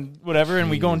them and whatever. And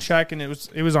we go and check, and it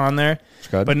was on there.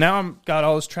 good. But now I'm got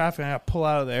all this traffic, and I got to pull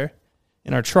out of there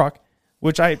in our truck,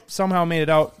 which I somehow made it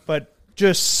out, but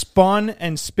just spun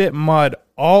and spit mud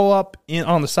all up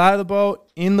on the side of the boat,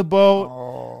 in the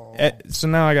boat. So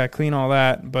now I got to clean all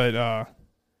that. But I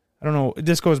don't know.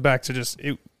 This goes back to just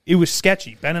it was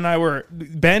sketchy.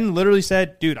 Ben literally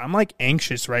said, dude, I'm like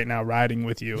anxious right now riding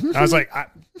with you. And I was like,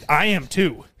 I am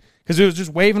too. Because it was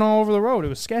just waving all over the road. It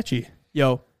was sketchy.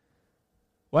 Yo,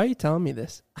 why are you telling me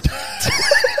this?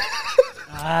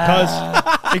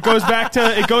 Because It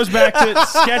goes back to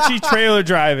sketchy trailer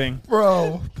driving.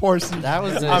 Bro, poor CJ. That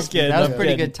was I'm kidding, that was I'm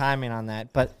pretty kidding. good timing on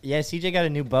that. But yeah, CJ got a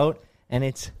new boat and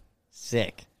it's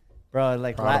sick, bro.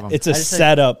 Like It's a I just said,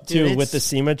 setup dude, too with the it's-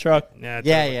 SEMA truck.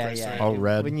 Yeah. All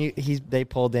red. When they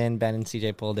pulled in, Ben and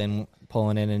CJ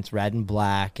pulling in, and it's red and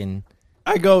black, and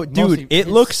I go, dude, Mostly- it it's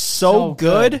looks so so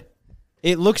good. good.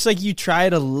 It looks like you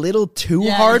tried a little too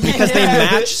Yeah. hard because they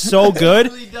match so good.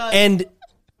 totally does. And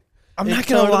I'm It not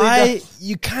going to totally lie, does.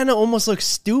 you kind of almost look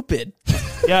stupid.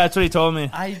 Yeah, that's what he told me.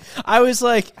 I was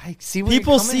like, I see where you're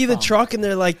people coming see the from. truck and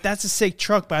they're like, that's a sick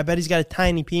truck, but I bet he's got a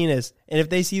tiny penis. And if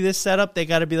they see this setup, they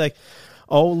got to be like,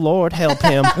 oh, Lord, help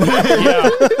him. Yeah.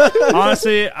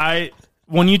 Honestly,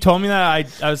 when you told me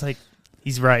that, I was like,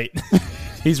 he's right.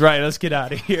 He's right. Let's get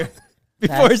out of here.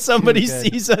 Before That's somebody too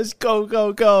good. sees us,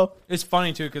 go. It's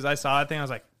funny, too, because I saw that thing. I was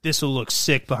like, this will look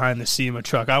sick behind the SEMA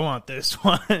truck. I want this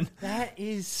one. that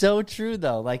is so true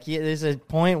though. Like there's a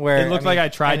point where It looked like I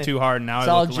tried too hard, and now it's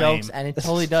I all look jokes, lame. and it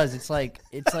totally does. It's like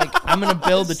I'm gonna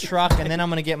build a truck, and then I'm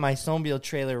gonna get my snowmobile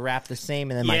trailer wrapped the same,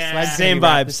 and then my Yeah. sled Same can be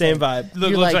wrapped vibe, the same vibe.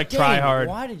 You're Looks like try "Dang, hard."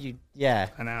 Why did you? Yeah,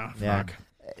 I know. yeah. Fuck.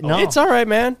 No, It's all right,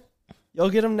 man.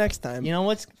 You'll get them next time. You know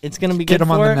what's? It's gonna be Get good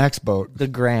him on for the it? next boat. The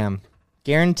gram.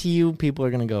 Guarantee you, people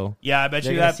are gonna go. Yeah, I bet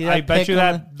They're you gonna that. see I that bet pic you on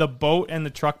that the boat and the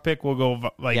truck pic will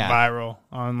go Yeah. viral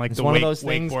on like It's the one of those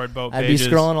things. wakeboard boat I'd pages.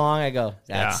 be scrolling along. I go,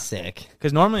 that's Yeah. sick.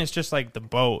 Because normally it's just like the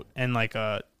boat and like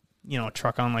a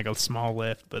truck on like a small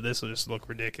lift, but this will just look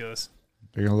ridiculous.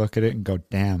 You're going to look at it and go,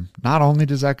 damn, not only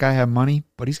does that guy have money,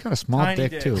 but he's got a small Tiny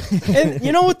dick, dick. too. And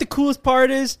you know what the coolest part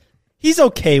is? He's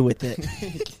okay with it.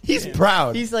 He's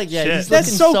proud. He's like, yeah, Shit. he's That's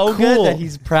looking so so good cool. that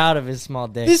he's proud of his small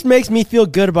dick. This makes me feel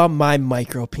good about my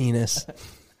micro penis.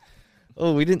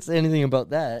 Oh, we didn't say anything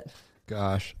about that.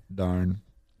 Gosh darn.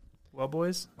 Well,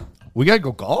 boys. We got to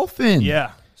go golfing.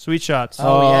 Yeah, sweet shots.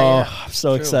 Oh, yeah. I'm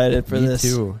so excited for Me this.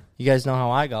 too. You guys know how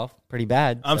I golf. Pretty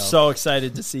bad. I'm so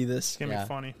excited to see this. It's gonna Yeah. be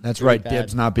funny. That's Really right. bad.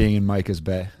 Dibs not being in Micah's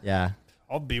bay. Yeah.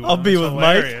 I'll be with I'll him. be It's with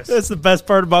Mike. hilarious. That's the best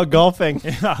part about golfing.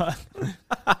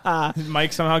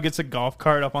 Mike somehow gets a golf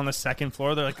cart up on the second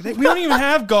floor. They're like, we don't even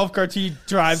have golf carts. He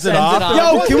drives it Sends off. it off.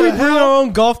 Yo, can we bring our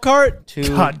own golf cart? Two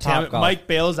God damn top it. golf. Mike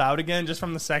bails out again just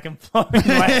from the second floor.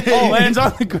 Lands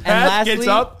on the grass, And lastly, gets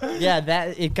up. yeah,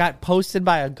 that it got posted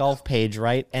by a golf page,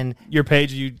 right? And Your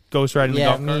page, you ghost riding the yeah,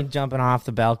 golf me cart. jumping off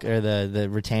the balcony or the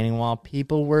retaining wall.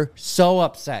 People were so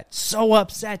upset,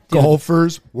 dude.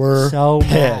 Golfers were So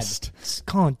pissed. mad.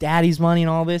 Calling daddy's money and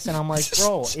all this, and I'm like,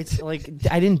 bro, it's like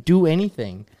I didn't do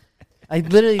anything. I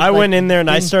literally. I like, went in there and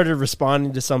I didn't- started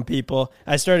responding to some people.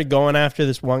 I started going after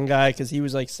this one guy because he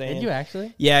was like saying, Did you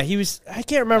actually? Yeah, he was. I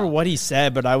can't remember what he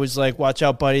said, but I was like, "Watch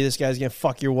out, buddy! This guy's gonna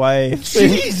fuck your wife."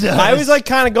 Jesus. I was like,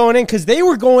 kind of going in because they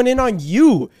were going in on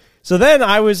you. So then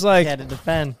I was like, Had to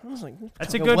defend. I was like,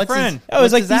 That's a good What's his- friend. I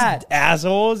was What's like his these at?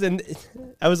 assholes, and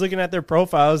I was looking at their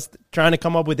profiles, trying to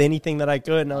come up with anything that I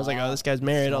could, and I was like, "Oh, this guy's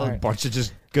married." Smart. Bunch of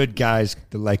just good guys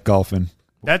that like golfing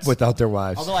That's without their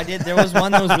wives. Although there was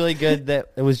one that was really good.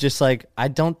 That it was just like, I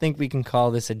don't think we can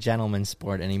call this a gentleman's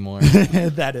sport anymore.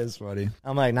 That is funny.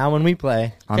 I'm like, not when we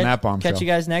play. On that bombshell. Catch you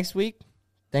guys next week.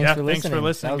 Thanks yeah, for listening. thanks for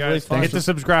listening, That was guys. really Hit fun. the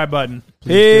subscribe button.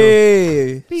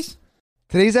 Hey,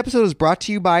 Today's episode is brought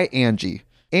to you by Angie.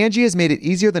 Angie has made it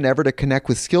easier than ever to connect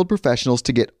with skilled professionals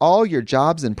to get all your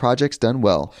jobs and projects done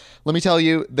well. Let me tell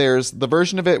you, there's the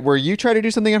version of it where you try to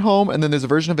do something at home, and then there's a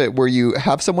version of it where you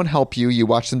have someone help you, you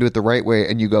watch them do it the right way,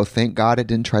 and you go, thank God I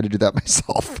didn't try to do that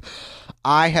myself.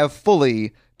 I have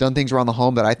fully done things around the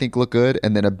home that I think look good,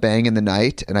 and then a bang in the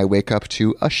night, and I wake up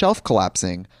to a shelf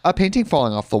collapsing, a painting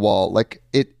falling off the wall.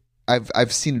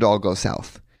 I've seen it all go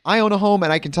south. I own a home,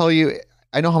 and I can tell you,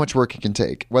 I know how much work it can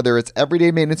take. Whether it's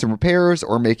everyday maintenance and repairs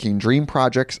or making dream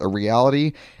projects a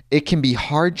reality, it can be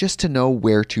hard just to know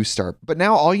where to start. But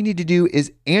now all you need to do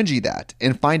is Angie that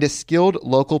and find a skilled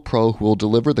local pro who will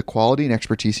deliver the quality and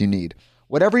expertise you need.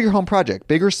 Whatever your home project,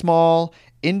 big or small,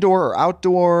 indoor or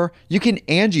outdoor, you can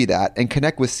Angie that and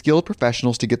connect with skilled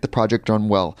professionals to get the project done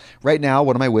well. Right now,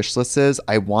 one of my wish lists is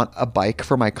I want a bike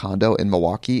for my condo in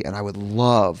Milwaukee, and I would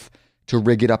love to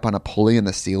rig it up on a pulley in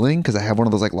the ceiling because I have one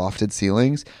of those like lofted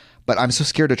ceilings, but I'm so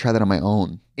scared to try that on my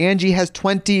own. Angie has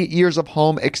 20 years of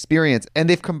home experience, and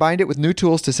they've combined it with new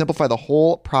tools to simplify the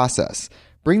whole process.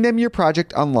 Bring them your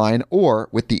project online or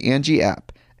with the Angie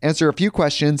app. Answer a few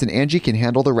questions and Angie can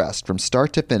handle the rest from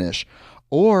start to finish,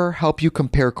 or help you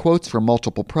compare quotes from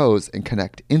multiple pros and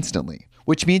connect instantly,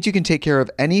 which means you can take care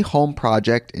of any home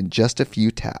project in just a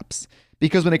few taps.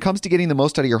 Because when it comes to getting the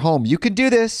most out of your home, you can do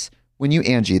this when you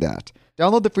Angie that.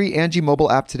 Download the free Angie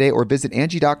mobile app today or visit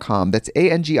Angie.com. That's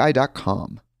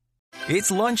ANGI.com. It's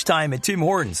lunchtime at Tim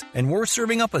Hortons, and we're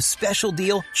serving up a special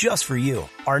deal just for you.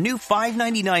 Our new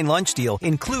 $5.99 lunch deal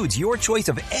includes your choice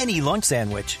of any lunch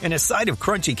sandwich and a side of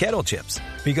crunchy kettle chips.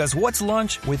 Because what's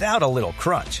lunch without a little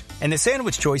crunch? And the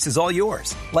sandwich choice is all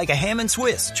yours, like a ham and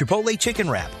Swiss, Chipotle chicken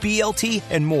wrap, BLT,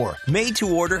 and more, made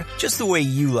to order just the way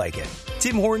you like it.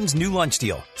 Tim Hortons' new lunch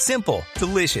deal. Simple,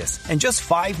 delicious, and just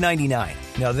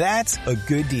 $5.99. Now that's a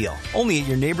good deal. Only at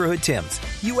your neighborhood Tim's.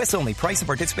 U.S. only. Price and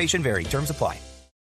participation vary. Terms apply.